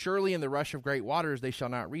 Surely in the rush of great waters they shall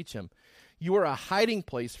not reach him. You are a hiding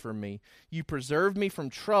place for me. You preserve me from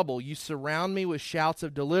trouble. You surround me with shouts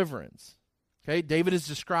of deliverance. Okay, David is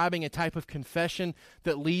describing a type of confession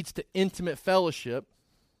that leads to intimate fellowship.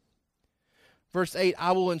 Verse 8,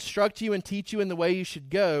 I will instruct you and teach you in the way you should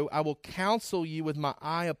go. I will counsel you with my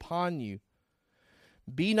eye upon you.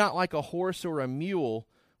 Be not like a horse or a mule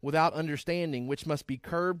without understanding, which must be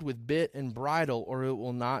curbed with bit and bridle, or it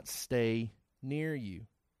will not stay near you.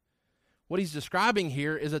 What he's describing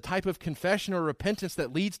here is a type of confession or repentance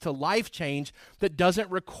that leads to life change that doesn't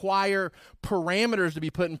require parameters to be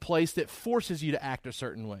put in place that forces you to act a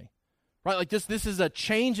certain way. Right? Like this is a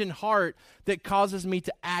change in heart that causes me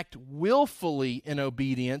to act willfully in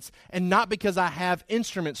obedience, and not because I have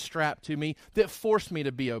instruments strapped to me that force me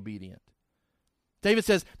to be obedient. David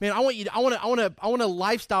says, man, I want a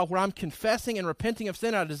lifestyle where I'm confessing and repenting of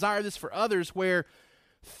sin. I desire this for others, where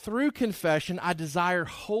through confession I desire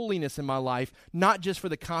holiness in my life, not just for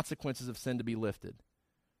the consequences of sin to be lifted.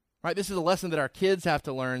 Right? This is a lesson that our kids have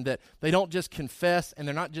to learn, that they don't just confess and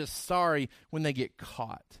they're not just sorry when they get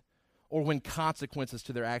caught or when consequences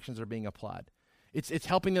to their actions are being applied. It's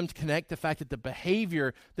helping them to connect the fact that the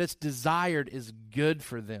behavior that's desired is good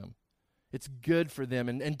for them. It's good for them.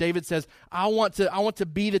 And David says, I want to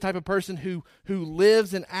be the type of person who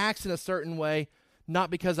lives and acts in a certain way, not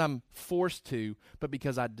because I'm forced to, but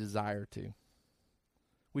because I desire to.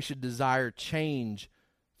 We should desire change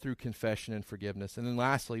through confession and forgiveness. And then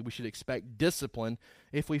lastly, we should expect discipline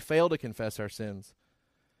if we fail to confess our sins.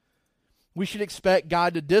 We should expect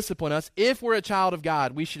God to discipline us. If we're a child of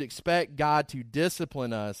God, we should expect God to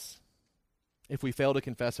discipline us if we fail to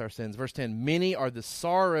confess our sins. Verse 10, many are the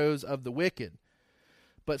sorrows of the wicked,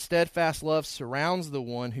 but steadfast love surrounds the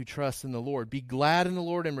one who trusts in the Lord. Be glad in the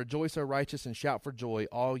Lord and rejoice, O righteous, and shout for joy,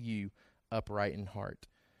 all you upright in heart.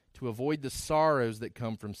 To avoid the sorrows that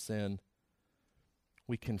come from sin,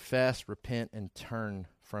 we confess, repent, and turn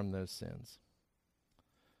from those sins.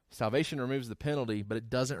 Salvation removes the penalty, but it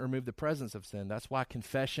doesn't remove the presence of sin. That's why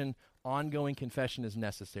confession, ongoing confession, is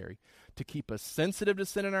necessary to keep us sensitive to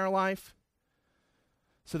sin in our life,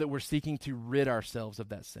 so that we're seeking to rid ourselves of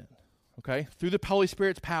that sin. Okay? Through the Holy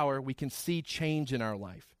Spirit's power, we can see change in our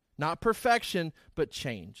life. Not perfection, but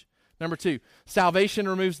change. Number 2, salvation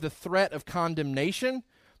removes the threat of condemnation,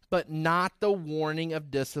 but not the warning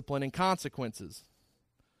of discipline and consequences.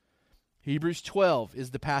 Hebrews 12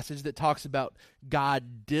 is the passage that talks about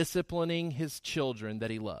God disciplining his children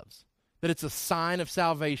that he loves. That it's a sign of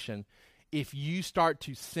salvation if you start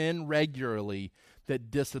to sin regularly,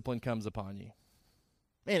 that discipline comes upon you.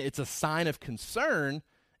 Man, it's a sign of concern.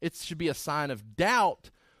 It should be a sign of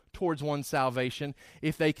doubt towards one's salvation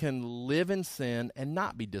if they can live in sin and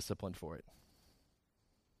not be disciplined for it.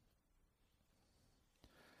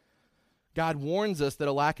 God warns us that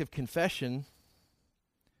a lack of confession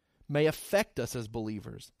may affect us as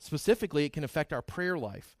believers. Specifically, it can affect our prayer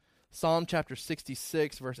life. Psalm chapter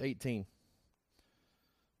 66, verse 18.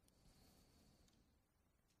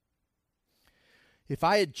 If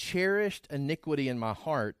I had cherished iniquity in my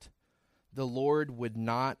heart, the Lord would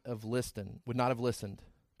not have listened.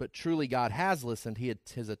 But truly God has listened. He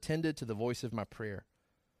has attended to the voice of my prayer.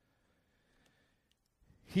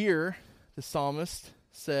 Here, the psalmist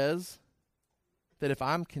says that if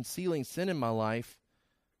I'm concealing sin in my life,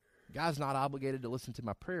 God's not obligated to listen to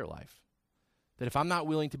my prayer life. That if I'm not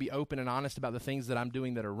willing to be open and honest about the things that I'm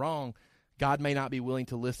doing that are wrong, God may not be willing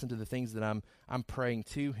to listen to the things that I'm praying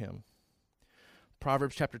to him.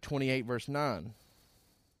 Proverbs chapter 28, verse 9.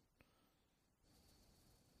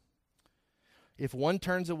 If one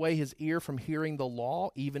turns away his ear from hearing the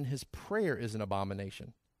law, even his prayer is an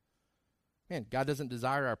abomination. Man, God doesn't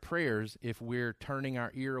desire our prayers if we're turning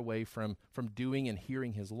our ear away from doing and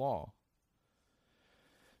hearing his law.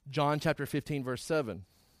 John chapter 15, verse 7.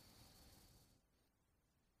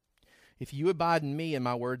 If you abide in me and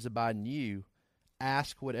my words abide in you,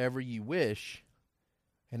 ask whatever you wish,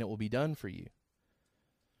 and it will be done for you.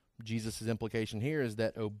 Jesus' implication here is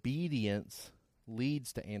that obedience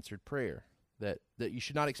leads to answered prayer. That you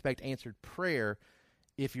should not expect answered prayer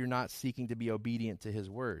if you're not seeking to be obedient to his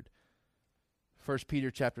word. 1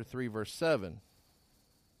 Peter chapter 3, verse 7.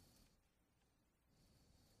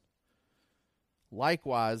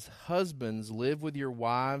 Likewise, husbands, live with your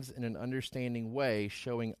wives in an understanding way,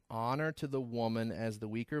 showing honor to the woman as the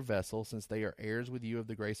weaker vessel, since they are heirs with you of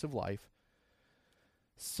the grace of life,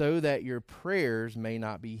 so that your prayers may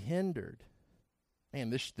not be hindered.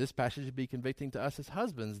 Man, this passage should be convicting to us as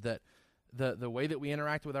husbands, that the way that we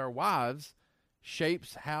interact with our wives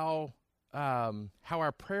shapes how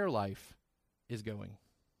our prayer life is going.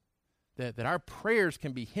 That our prayers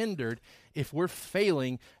can be hindered if we're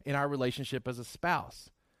failing in our relationship as a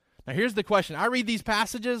spouse. Now, here's the question. I read these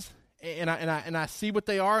passages, and I see what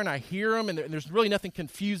they are, and I hear them, and there's really nothing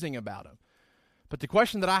confusing about them. But the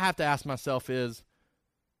question that I have to ask myself is,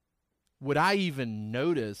 would I even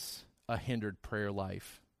notice a hindered prayer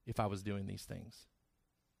life if I was doing these things?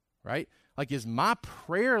 Right? Like, is my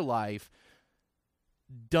prayer life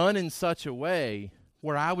done in such a way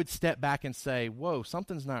where I would step back and say, whoa,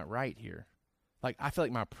 something's not right here? Like, I feel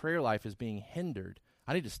like my prayer life is being hindered.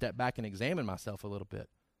 I need to step back and examine myself a little bit.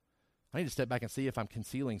 I need to step back and see if I'm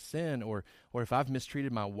concealing sin, or if I've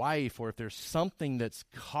mistreated my wife, or if there's something that's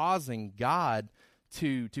causing God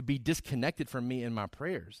to be disconnected from me in my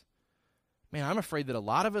prayers. Man, I'm afraid that a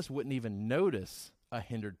lot of us wouldn't even notice a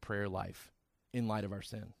hindered prayer life in light of our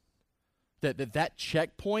sin. That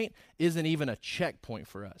checkpoint isn't even a checkpoint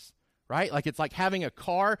for us, right? Like, it's like having a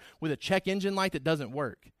car with a check engine light that doesn't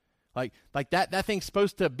work. Like that thing's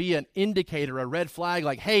supposed to be an indicator, a red flag,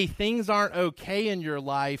 like, hey, things aren't okay in your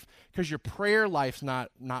life because your prayer life's not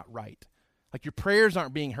right. Like, your prayers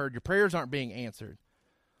aren't being heard, your prayers aren't being answered.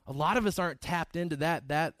 A lot of us aren't tapped into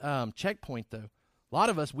that checkpoint, though. A lot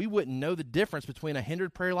of us, we wouldn't know the difference between a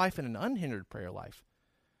hindered prayer life and an unhindered prayer life.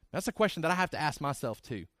 That's a question that I have to ask myself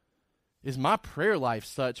too. Is my prayer life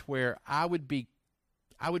such where I would be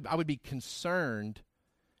concerned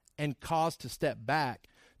and caused to step back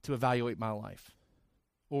to evaluate my life?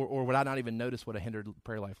 Or would I not even notice what a hindered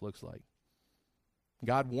prayer life looks like?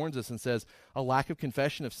 God warns us and says a lack of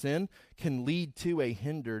confession of sin can lead to a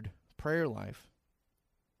hindered prayer life.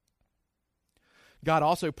 God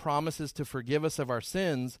also promises to forgive us of our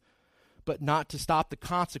sins, but not to stop the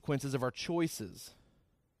consequences of our choices.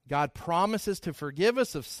 God promises to forgive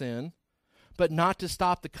us of sin, but not to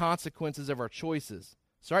stop the consequences of our choices.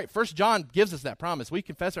 So, right, 1 John gives us that promise. We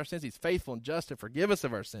confess our sins, he's faithful and just to forgive us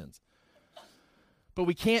of our sins. But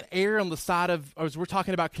we can't err on the side of, as we're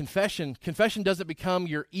talking about confession doesn't become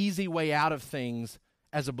your easy way out of things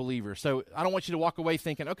as a believer. So I don't want you to walk away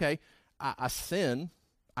thinking, okay, I sin,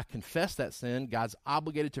 I confess that sin, God's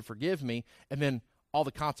obligated to forgive me, and then all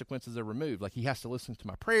the consequences are removed. Like, he has to listen to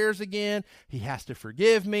my prayers again, he has to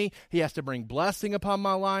forgive me, he has to bring blessing upon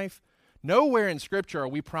my life. Nowhere in Scripture are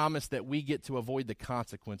we promised that we get to avoid the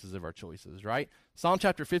consequences of our choices, right? Psalm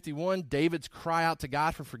chapter 51, David's cry out to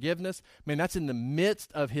God for forgiveness. Man, that's in the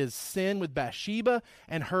midst of his sin with Bathsheba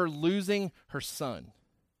and her losing her son.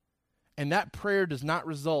 And that prayer does not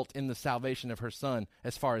result in the salvation of her son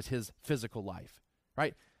as far as his physical life,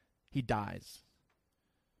 right? He dies.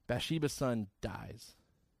 Bathsheba's son dies.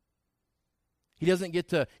 He doesn't get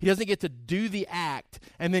to do the act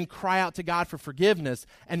and then cry out to God for forgiveness,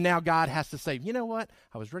 and now God has to say, you know what?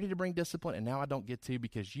 I was ready to bring discipline, and now I don't get to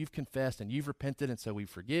because you've confessed and you've repented, and so we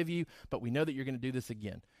forgive you, but we know that you're going to do this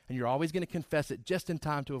again. And you're always going to confess it just in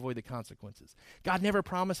time to avoid the consequences. God never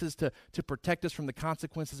promises to protect us from the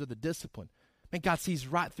consequences of the discipline. And God sees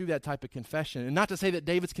right through that type of confession. And not to say that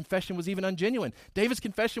David's confession was even ungenuine. David's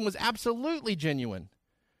confession was absolutely genuine.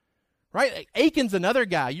 Right? Achan's another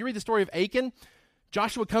guy. You read the story of Achan.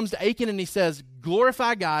 Joshua comes to Achan and he says,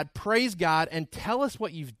 glorify God, praise God, and tell us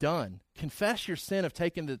what you've done. Confess your sin of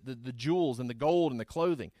taking the jewels and the gold and the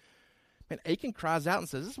clothing. And Achan cries out and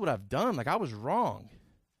says, this is what I've done. Like, I was wrong.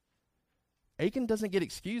 Achan doesn't get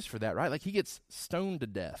excused for that, right? Like, he gets stoned to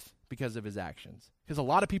death because of his actions. Because a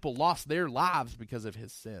lot of people lost their lives because of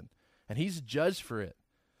his sin. And he's judged for it.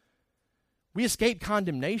 We escape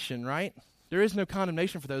condemnation, right? There is no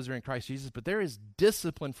condemnation for those who are in Christ Jesus, but there is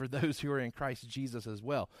discipline for those who are in Christ Jesus as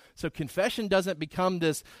well. So confession doesn't become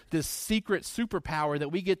this secret superpower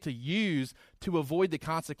that we get to use to avoid the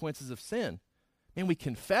consequences of sin. And we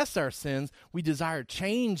confess our sins, we desire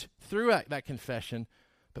change through that confession,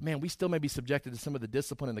 but man, we still may be subjected to some of the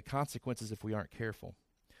discipline and the consequences if we aren't careful.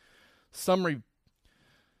 Summary.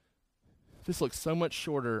 This looks so much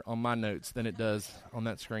shorter on my notes than it does on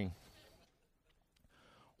that screen.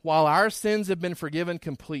 While our sins have been forgiven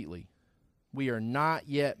completely, we are not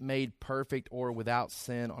yet made perfect or without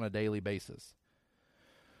sin on a daily basis.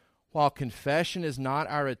 While confession is not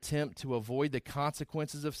our attempt to avoid the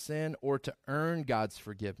consequences of sin or to earn God's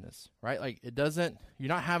forgiveness, right? Like, you're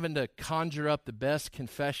not having to conjure up the best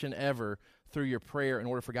confession ever through your prayer in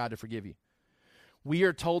order for God to forgive you. We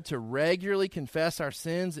are told to regularly confess our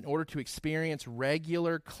sins in order to experience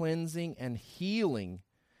regular cleansing and healing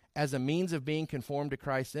as a means of being conformed to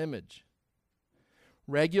Christ's image.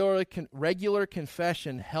 Regular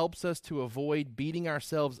confession helps us to avoid beating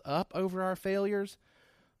ourselves up over our failures,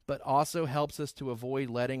 but also helps us to avoid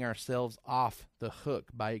letting ourselves off the hook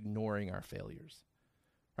by ignoring our failures.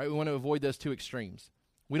 Right? We want to avoid those two extremes.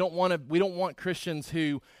 We don't want Christians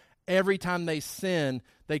who every time they sin,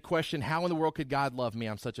 they question, how in the world could God love me?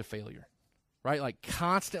 I'm such a failure. Right? Like,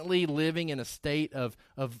 constantly living in a state of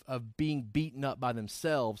being beaten up by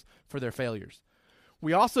themselves for their failures.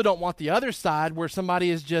 We also don't want the other side where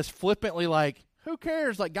somebody is just flippantly like, Who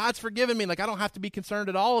cares? Like, God's forgiven me. Like, I don't have to be concerned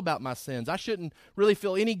at all about my sins. I shouldn't really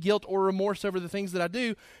feel any guilt or remorse over the things that I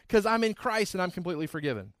do because I'm in Christ and I'm completely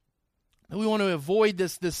forgiven. And we want to avoid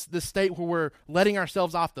this state where we're letting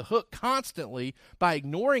ourselves off the hook constantly by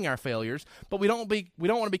ignoring our failures, but we don't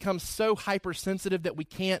want to become so hypersensitive that we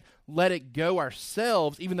can't let it go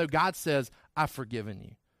ourselves, even though God says, I've forgiven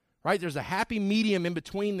you. Right? There's a happy medium in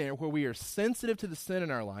between there where we are sensitive to the sin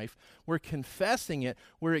in our life, we're confessing it,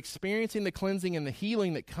 we're experiencing the cleansing and the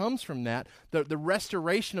healing that comes from that, the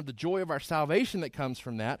restoration of the joy of our salvation that comes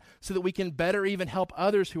from that, so that we can better even help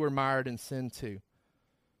others who are mired in sin too.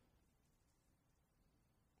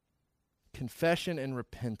 Confession and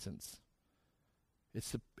repentance.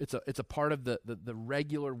 It's a part of the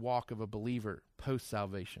regular walk of a believer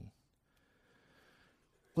post-salvation.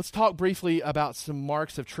 Let's talk briefly about some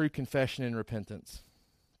marks of true confession and repentance.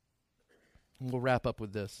 And we'll wrap up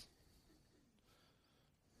with this.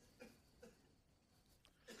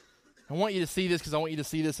 I want you to see this because I want you to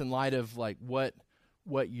see this in light of like what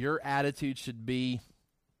your attitude should be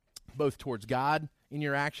both towards God in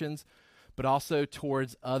your actions, but also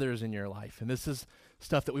towards others in your life. And this is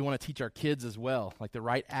stuff that we want to teach our kids as well, like the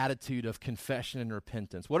right attitude of confession and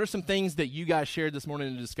repentance. What are some things that you guys shared this morning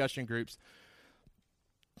in the discussion groups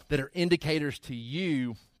that are indicators to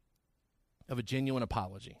you of a genuine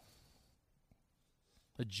apology,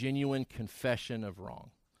 a genuine confession of wrong?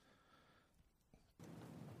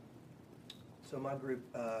 So my group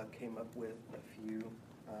came up with a few.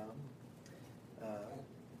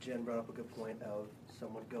 Jen brought up a good point of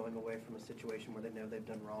someone going away from a situation where they know they've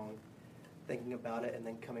done wrong, thinking about it, and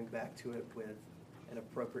then coming back to it with an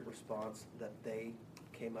appropriate response that they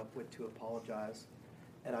came up with to apologize.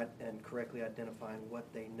 And correctly identifying what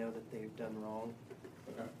they know that they've done wrong.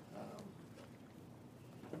 Okay.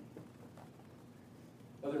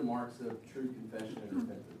 Other marks of true confession and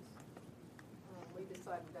repentance. We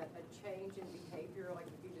decided that a change in behavior, like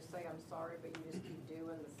if you just say I'm sorry, but you just keep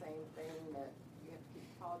doing the same thing that you have to keep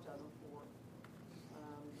apologizing for,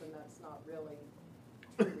 then that's not really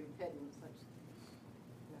true repentance. That's,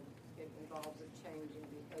 it involves a change in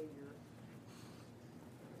behavior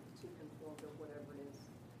to conform to whatever it is.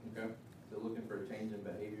 Okay. So looking for a change in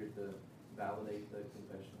behavior to validate the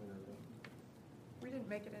confession and repentance. We didn't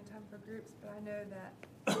make it in time for groups, but I know that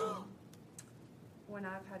when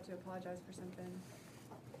I've had to apologize for something,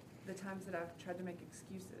 the times that I've tried to make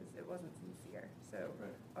excuses, it wasn't sincere. So right.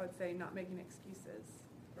 I would say not making excuses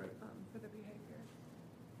right. For the behavior.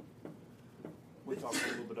 We talked a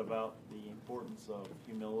little bit about the importance of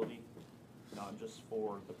humility, not just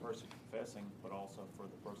for the person confessing, but also for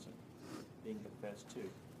the person being confessed to.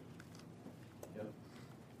 Yep.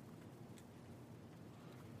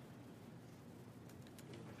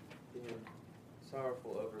 Being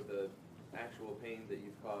sorrowful over the actual pain that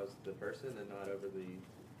you've caused the person and not over the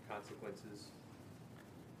consequences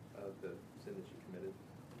of the sin that you committed.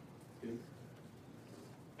 Good.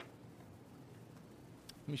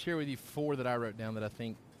 Let me share with you 4 that I wrote down that I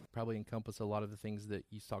think probably encompass a lot of the things that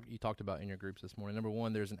you talked about in your groups this morning. Number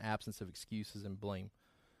 1, there's an absence of excuses and blame.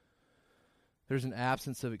 There's an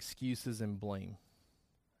absence of excuses and blame.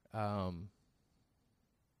 Adam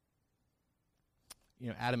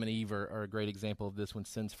and Eve are a great example of this when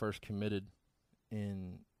sin's first committed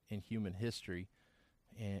in human history,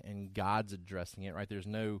 and God's addressing it, right? There's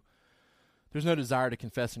no desire to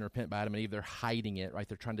confess and repent by Adam and Eve. They're hiding it, right?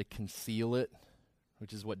 They're trying to conceal it,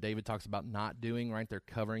 which is what David talks about not doing, right? They're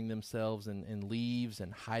covering themselves in leaves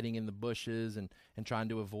and hiding in the bushes and trying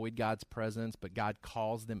to avoid God's presence, but God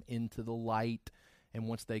calls them into the light. And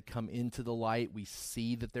once they come into the light, we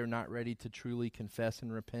see that they're not ready to truly confess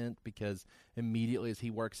and repent, because immediately as he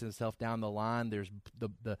works himself down the line, there's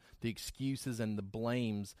the excuses and the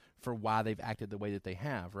blames for why they've acted the way that they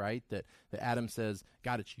have, right? That Adam says,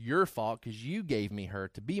 God, it's your fault because you gave me her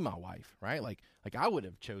to be my wife, right? Like I would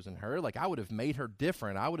have chosen her. Like I would have made her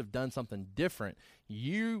different. I would have done something different.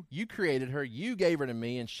 You created her. You gave her to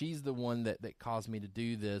me, and she's the one that caused me to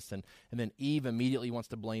do this. And then Eve immediately wants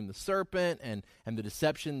to blame the serpent and the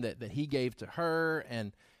deception that he gave to her.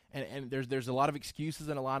 And there's a lot of excuses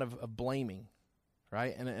and a lot of blaming,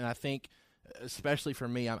 right? And I think, especially for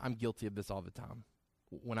me, I'm guilty of this all the time.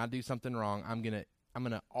 When I do something wrong, I'm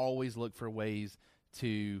gonna always look for ways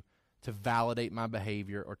to validate my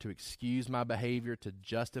behavior, or to excuse my behavior, to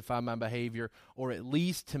justify my behavior, or at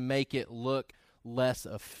least to make it look less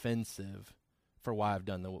offensive for why I've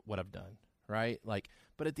done what I've done, right?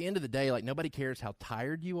 But at the end of the day, nobody cares how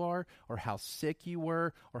tired you are, or how sick you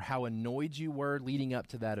were, or how annoyed you were leading up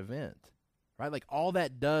to that event, right? All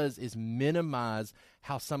that does is minimize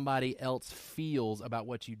how somebody else feels about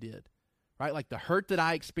what you did, right? Like the hurt that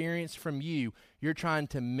I experienced from you, you're trying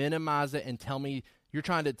to minimize it and you're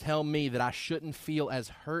trying to tell me that I shouldn't feel as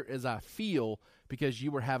hurt as I feel because you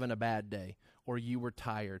were having a bad day, or you were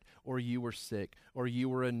tired, or you were sick, or you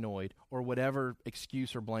were annoyed, or whatever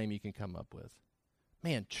excuse or blame you can come up with.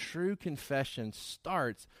 Man, true confession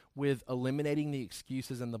starts with eliminating the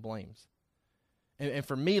excuses and the blames. And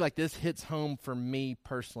for me, like this hits home for me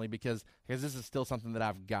personally because this is still something that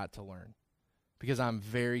I've got to learn. Because I'm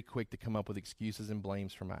very quick to come up with excuses and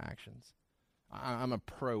blames for my actions. I'm a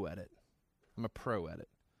pro at it.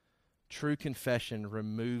 True confession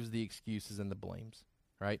removes the excuses and the blames,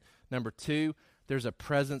 right? Number 2, there's a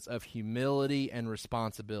presence of humility and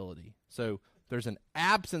responsibility. So there's an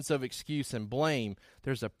absence of excuse and blame.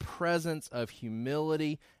 There's a presence of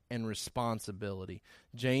humility and responsibility.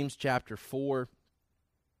 James chapter 4,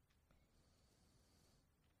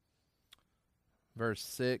 verse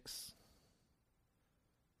 6.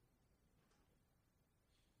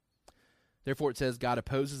 Therefore it says, God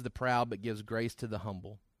opposes the proud but gives grace to the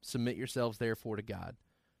humble. Submit yourselves therefore to God.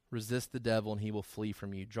 Resist the devil and he will flee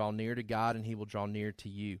from you. Draw near to God and he will draw near to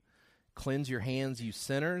you. Cleanse your hands, you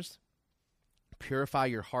sinners. Purify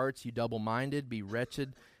your hearts, you double-minded. Be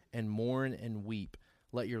wretched and mourn and weep.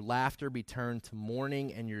 Let your laughter be turned to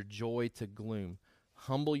mourning and your joy to gloom.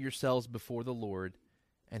 Humble yourselves before the Lord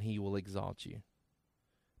and he will exalt you.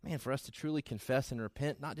 Man, for us to truly confess and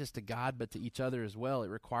repent, not just to God, but to each other as well, it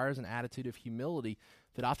requires an attitude of humility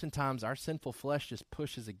that oftentimes our sinful flesh just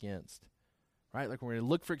pushes against, right? Like when we're going to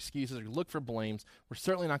look for excuses or look for blames, we're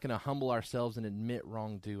certainly not going to humble ourselves and admit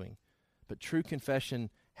wrongdoing. But true confession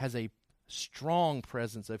has a strong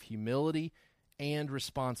presence of humility and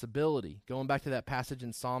responsibility. Going back to that passage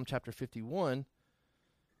in Psalm chapter 51,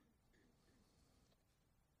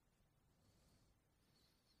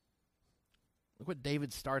 look what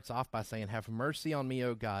David starts off by saying, have mercy on me,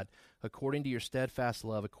 O God, according to your steadfast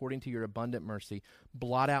love, according to your abundant mercy.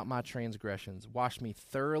 Blot out my transgressions. Wash me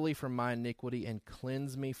thoroughly from my iniquity and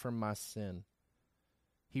cleanse me from my sin.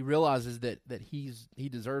 He realizes that he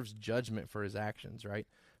deserves judgment for his actions, right?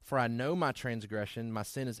 For I know my transgression, my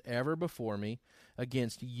sin is ever before me.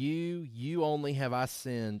 Against you only have I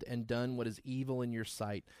sinned and done what is evil in your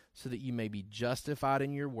sight, so that you may be justified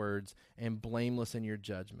in your words and blameless in your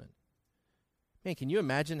judgment. Man, can you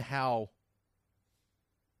imagine how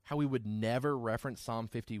we would never reference Psalm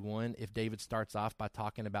 51 if David starts off by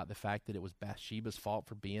talking about the fact that it was Bathsheba's fault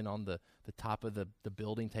for being on the top of the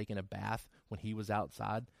building taking a bath when he was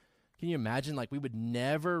outside? Can you imagine, like, we would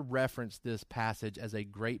never reference this passage as a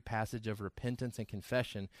great passage of repentance and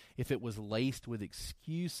confession if it was laced with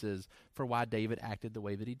excuses for why David acted the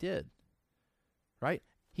way that he did, right?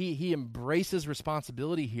 He embraces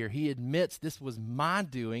responsibility here. He admits this was my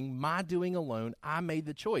doing alone. I made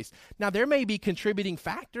the choice. Now, there may be contributing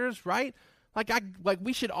factors, right? Like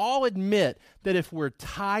we should all admit that if we're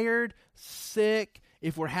tired, sick,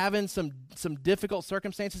 if we're having some difficult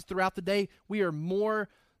circumstances throughout the day, we are more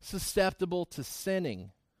susceptible to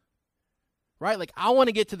sinning, right? Like I want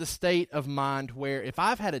to get to the state of mind where if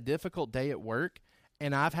I've had a difficult day at work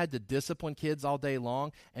and I've had to discipline kids all day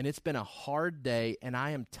long, and it's been a hard day, and I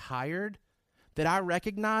am tired, that I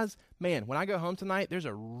recognize, man, when I go home tonight, there's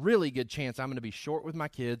a really good chance I'm going to be short with my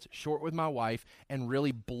kids, short with my wife, and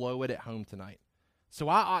really blow it at home tonight. So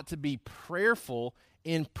I ought to be prayerful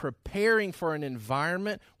in preparing for an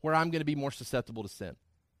environment where I'm going to be more susceptible to sin.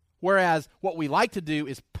 Whereas what we like to do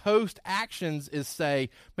is post-actions is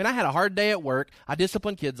say, man, I had a hard day at work. I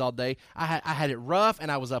disciplined kids all day. I had it rough,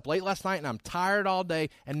 and I was up late last night, and I'm tired all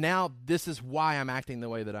day, and now this is why I'm acting the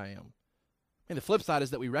way that I am. And the flip side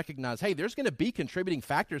is that we recognize, hey, there's going to be contributing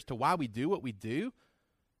factors to why we do what we do.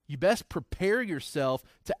 You best prepare yourself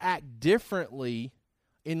to act differently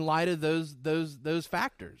in light of those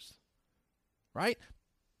factors, right?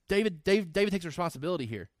 David takes responsibility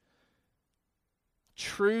here.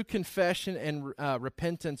 True confession and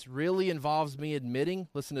repentance really involves me admitting,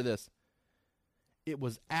 listen to this, it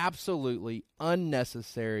was absolutely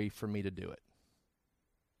unnecessary for me to do it.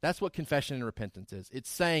 That's what confession and repentance is. It's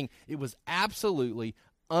saying it was absolutely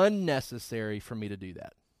unnecessary for me to do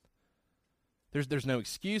that. There's no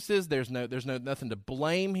excuses, there's nothing to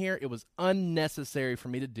blame here. It was unnecessary for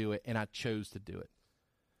me to do it, and I chose to do it.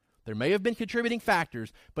 There may have been contributing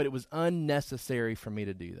factors, but it was unnecessary for me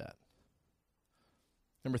to do that.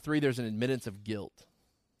 Number 3, there's an admittance of guilt.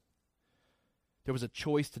 There was a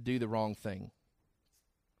choice to do the wrong thing.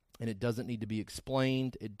 And it doesn't need to be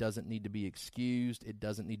explained. It doesn't need to be excused. It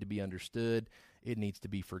doesn't need to be understood. It needs to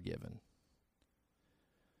be forgiven.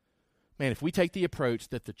 Man, if we take the approach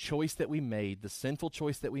that the choice that we made, the sinful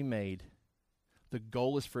choice that we made, the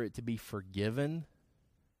goal is for it to be forgiven,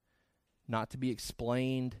 not to be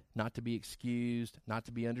explained, not to be excused, not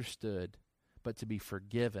to be understood, but to be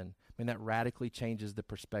forgiven. I mean, that radically changes the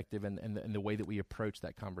perspective and the way that we approach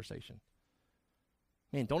that conversation.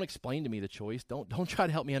 Man, don't explain to me the choice. Don't try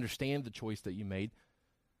to help me understand the choice that you made.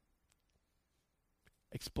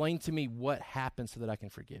 Explain to me what happened so that I can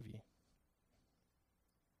forgive you.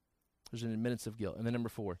 There's an admittance of guilt. And then number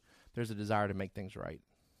 4, there's a desire to make things right.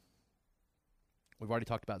 We've already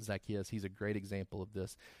talked about Zacchaeus. He's a great example of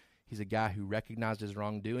this. He's a guy who recognized his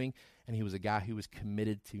wrongdoing, and he was a guy who was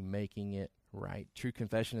committed to making it right. True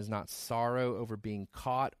confession is not sorrow over being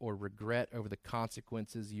caught or regret over the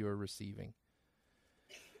consequences you are receiving.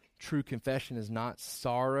 True confession is not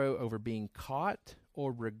sorrow over being caught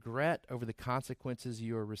or regret over the consequences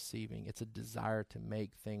you are receiving. It's a desire to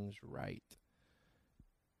make things right.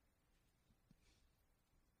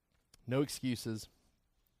 No excuses,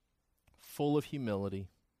 full of humility,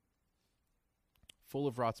 full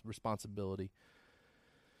of responsibility,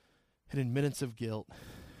 an admittance of guilt,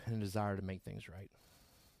 and a desire to make things right.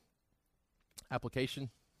 Application.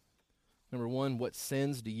 Number 1, what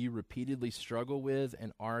sins do you repeatedly struggle with,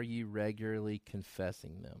 and are you regularly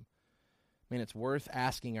confessing them? I mean, it's worth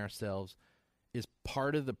asking ourselves, is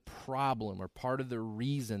part of the problem or part of the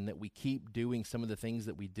reason that we keep doing some of the things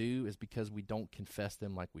that we do is because we don't confess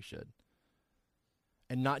them like we should?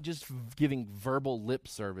 And not just giving verbal lip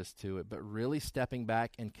service to it, but really stepping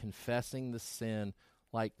back and confessing the sin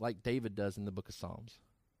like David does in the book of Psalms.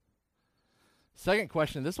 Second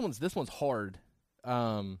question, this one's hard,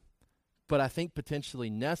 but I think potentially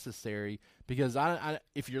necessary, because I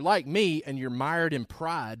if you're like me and you're mired in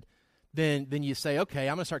pride, then you say, okay,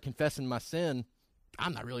 I'm going to start confessing my sin.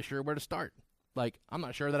 I'm not really sure where to start. Like, I'm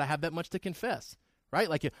not sure that I have that much to confess, right?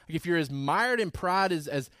 Like if you're as mired in pride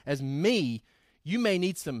as me, you may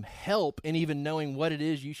need some help in even knowing what it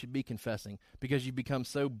is you should be confessing, because you become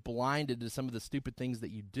so blinded to some of the stupid things that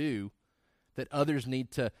you do that others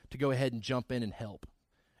need to go ahead and jump in and help.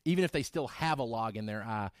 Even if they still have a log in their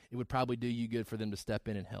eye, it would probably do you good for them to step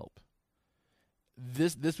in and help.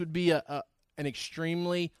 This would be an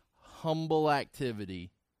extremely humble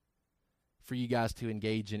activity for you guys to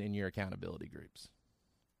engage in your accountability groups.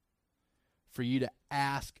 For you to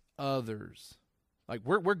ask others. Like,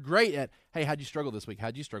 we're great at, hey, how'd you struggle this week?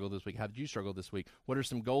 How'd you struggle this week? How did you struggle this week? What are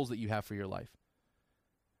some goals that you have for your life?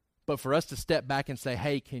 But for us to step back and say,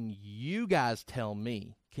 hey, can you guys tell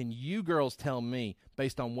me, can you girls tell me,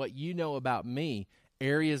 based on what you know about me,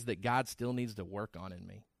 areas that God still needs to work on in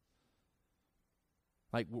me?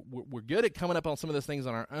 Like, we're good at coming up on some of those things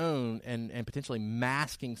on our own and potentially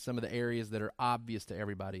masking some of the areas that are obvious to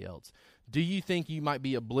everybody else. Do you think you might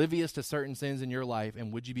be oblivious to certain sins in your life,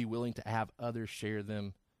 and would you be willing to have others share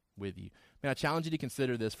them with you? I challenge you to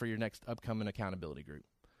consider this for your next upcoming accountability group.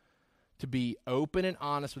 To be open and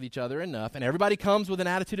honest with each other enough, and everybody comes with an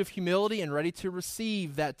attitude of humility and ready to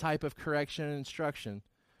receive that type of correction and instruction,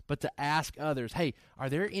 but to ask others, hey, are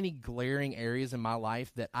there any glaring areas in my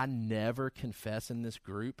life that I never confess in this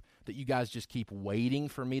group that you guys just keep waiting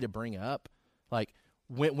for me to bring up? Like,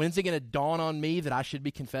 when's it going to dawn on me that I should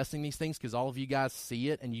be confessing these things because all of you guys see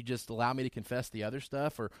it and you just allow me to confess the other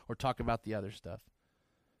stuff or talk about the other stuff?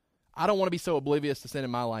 I don't want to be so oblivious to sin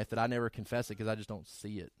in my life that I never confess it because I just don't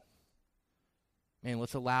see it. Man,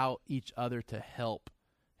 let's allow each other to help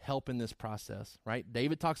in this process, right?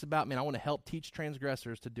 David talks about, man, I want to help teach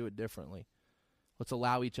transgressors to do it differently. Let's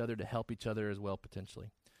allow each other to help each other as well,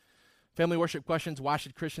 potentially. Family worship questions: why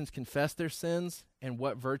should Christians confess their sins? And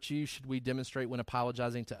what virtue should we demonstrate when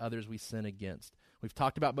apologizing to others we sin against? We've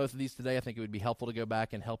talked about both of these today. I think it would be helpful to go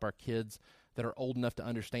back and help our kids that are old enough to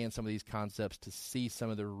understand some of these concepts to see some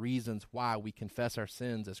of the reasons why we confess our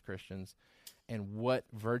sins as Christians, and what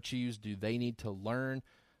virtues do they need to learn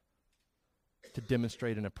to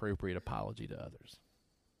demonstrate an appropriate apology to others.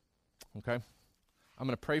 Okay? I'm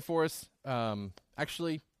going to pray for us.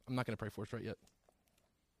 Actually, I'm not going to pray for us right yet.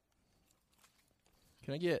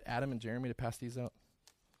 Can I get Adam and Jeremy to pass these out?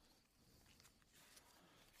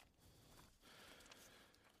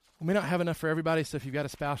 We may not have enough for everybody, so if you've got a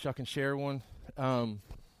spouse, y'all can share one.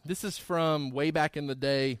 This is from way back in the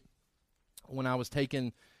day when I was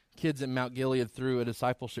taking kids at Mount Gilead through a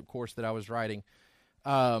discipleship course that I was writing.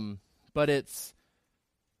 But it's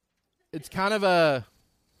kind of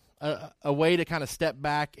a way to kind of step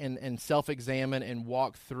back and self-examine and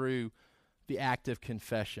walk through the act of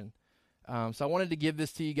confession. So I wanted to give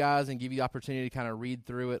this to you guys and give you the opportunity to kind of read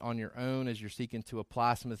through it on your own as you're seeking to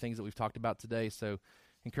apply some of the things that we've talked about today. So I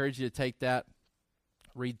encourage you to take that,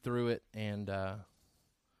 read through it, and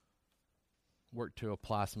work to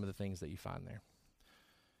apply some of the things that you find there.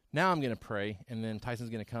 Now I'm going to pray, and then Tyson's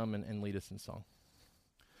going to come and lead us in song.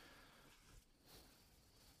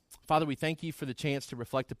 Father, we thank you for the chance to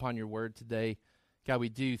reflect upon your word today. God, we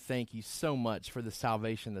do thank you so much for the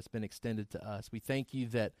salvation that's been extended to us. We thank you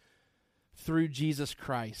that through Jesus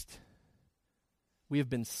Christ, we have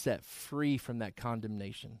been set free from that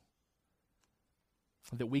condemnation,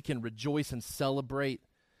 that we can rejoice and celebrate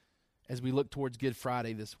as we look towards Good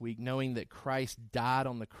Friday this week, knowing that Christ died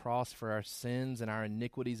on the cross for our sins and our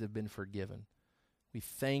iniquities have been forgiven. We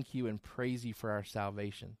thank you and praise you for our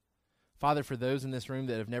salvation. Father, for those in this room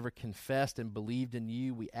that have never confessed and believed in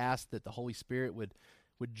you, we ask that the Holy Spirit would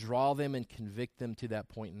draw them and convict them to that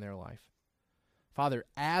point in their life. Father,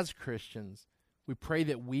 as Christians, we pray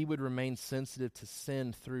that we would remain sensitive to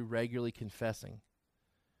sin through regularly confessing,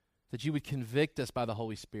 that you would convict us by the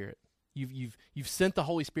Holy Spirit. You've sent the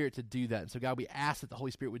Holy Spirit to do that. And so, God, we ask that the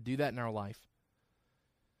Holy Spirit would do that in our life,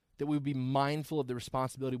 that we would be mindful of the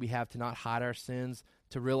responsibility we have to not hide our sins,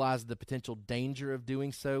 to realize the potential danger of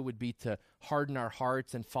doing so would be to harden our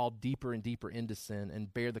hearts and fall deeper and deeper into sin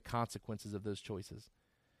and bear the consequences of those choices.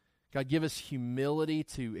 God, give us humility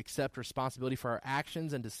to accept responsibility for our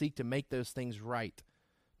actions and to seek to make those things right,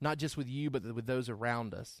 not just with you, but with those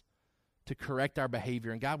around us, to correct our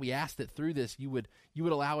behavior. And God, we ask that through this, you would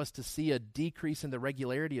allow us to see a decrease in the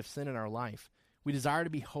regularity of sin in our life. We desire to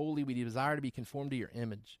be holy. We desire to be conformed to your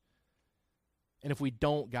image. And if we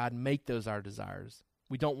don't, God, make those our desires.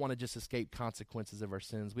 We don't want to just escape consequences of our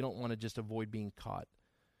sins. We don't want to just avoid being caught.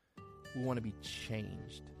 We want to be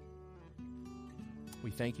changed. We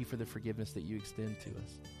thank you for the forgiveness that you extend to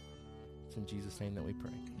us. It's in Jesus' name that we pray.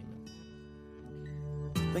 Amen.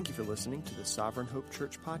 Thank you for listening to the Sovereign Hope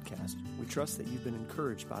Church podcast. We trust that you've been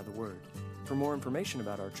encouraged by the word. For more information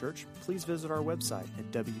about our church, please visit our website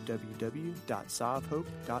at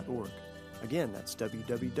www.sovhope.org. Again, that's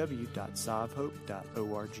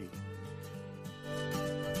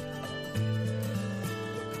www.sovhope.org.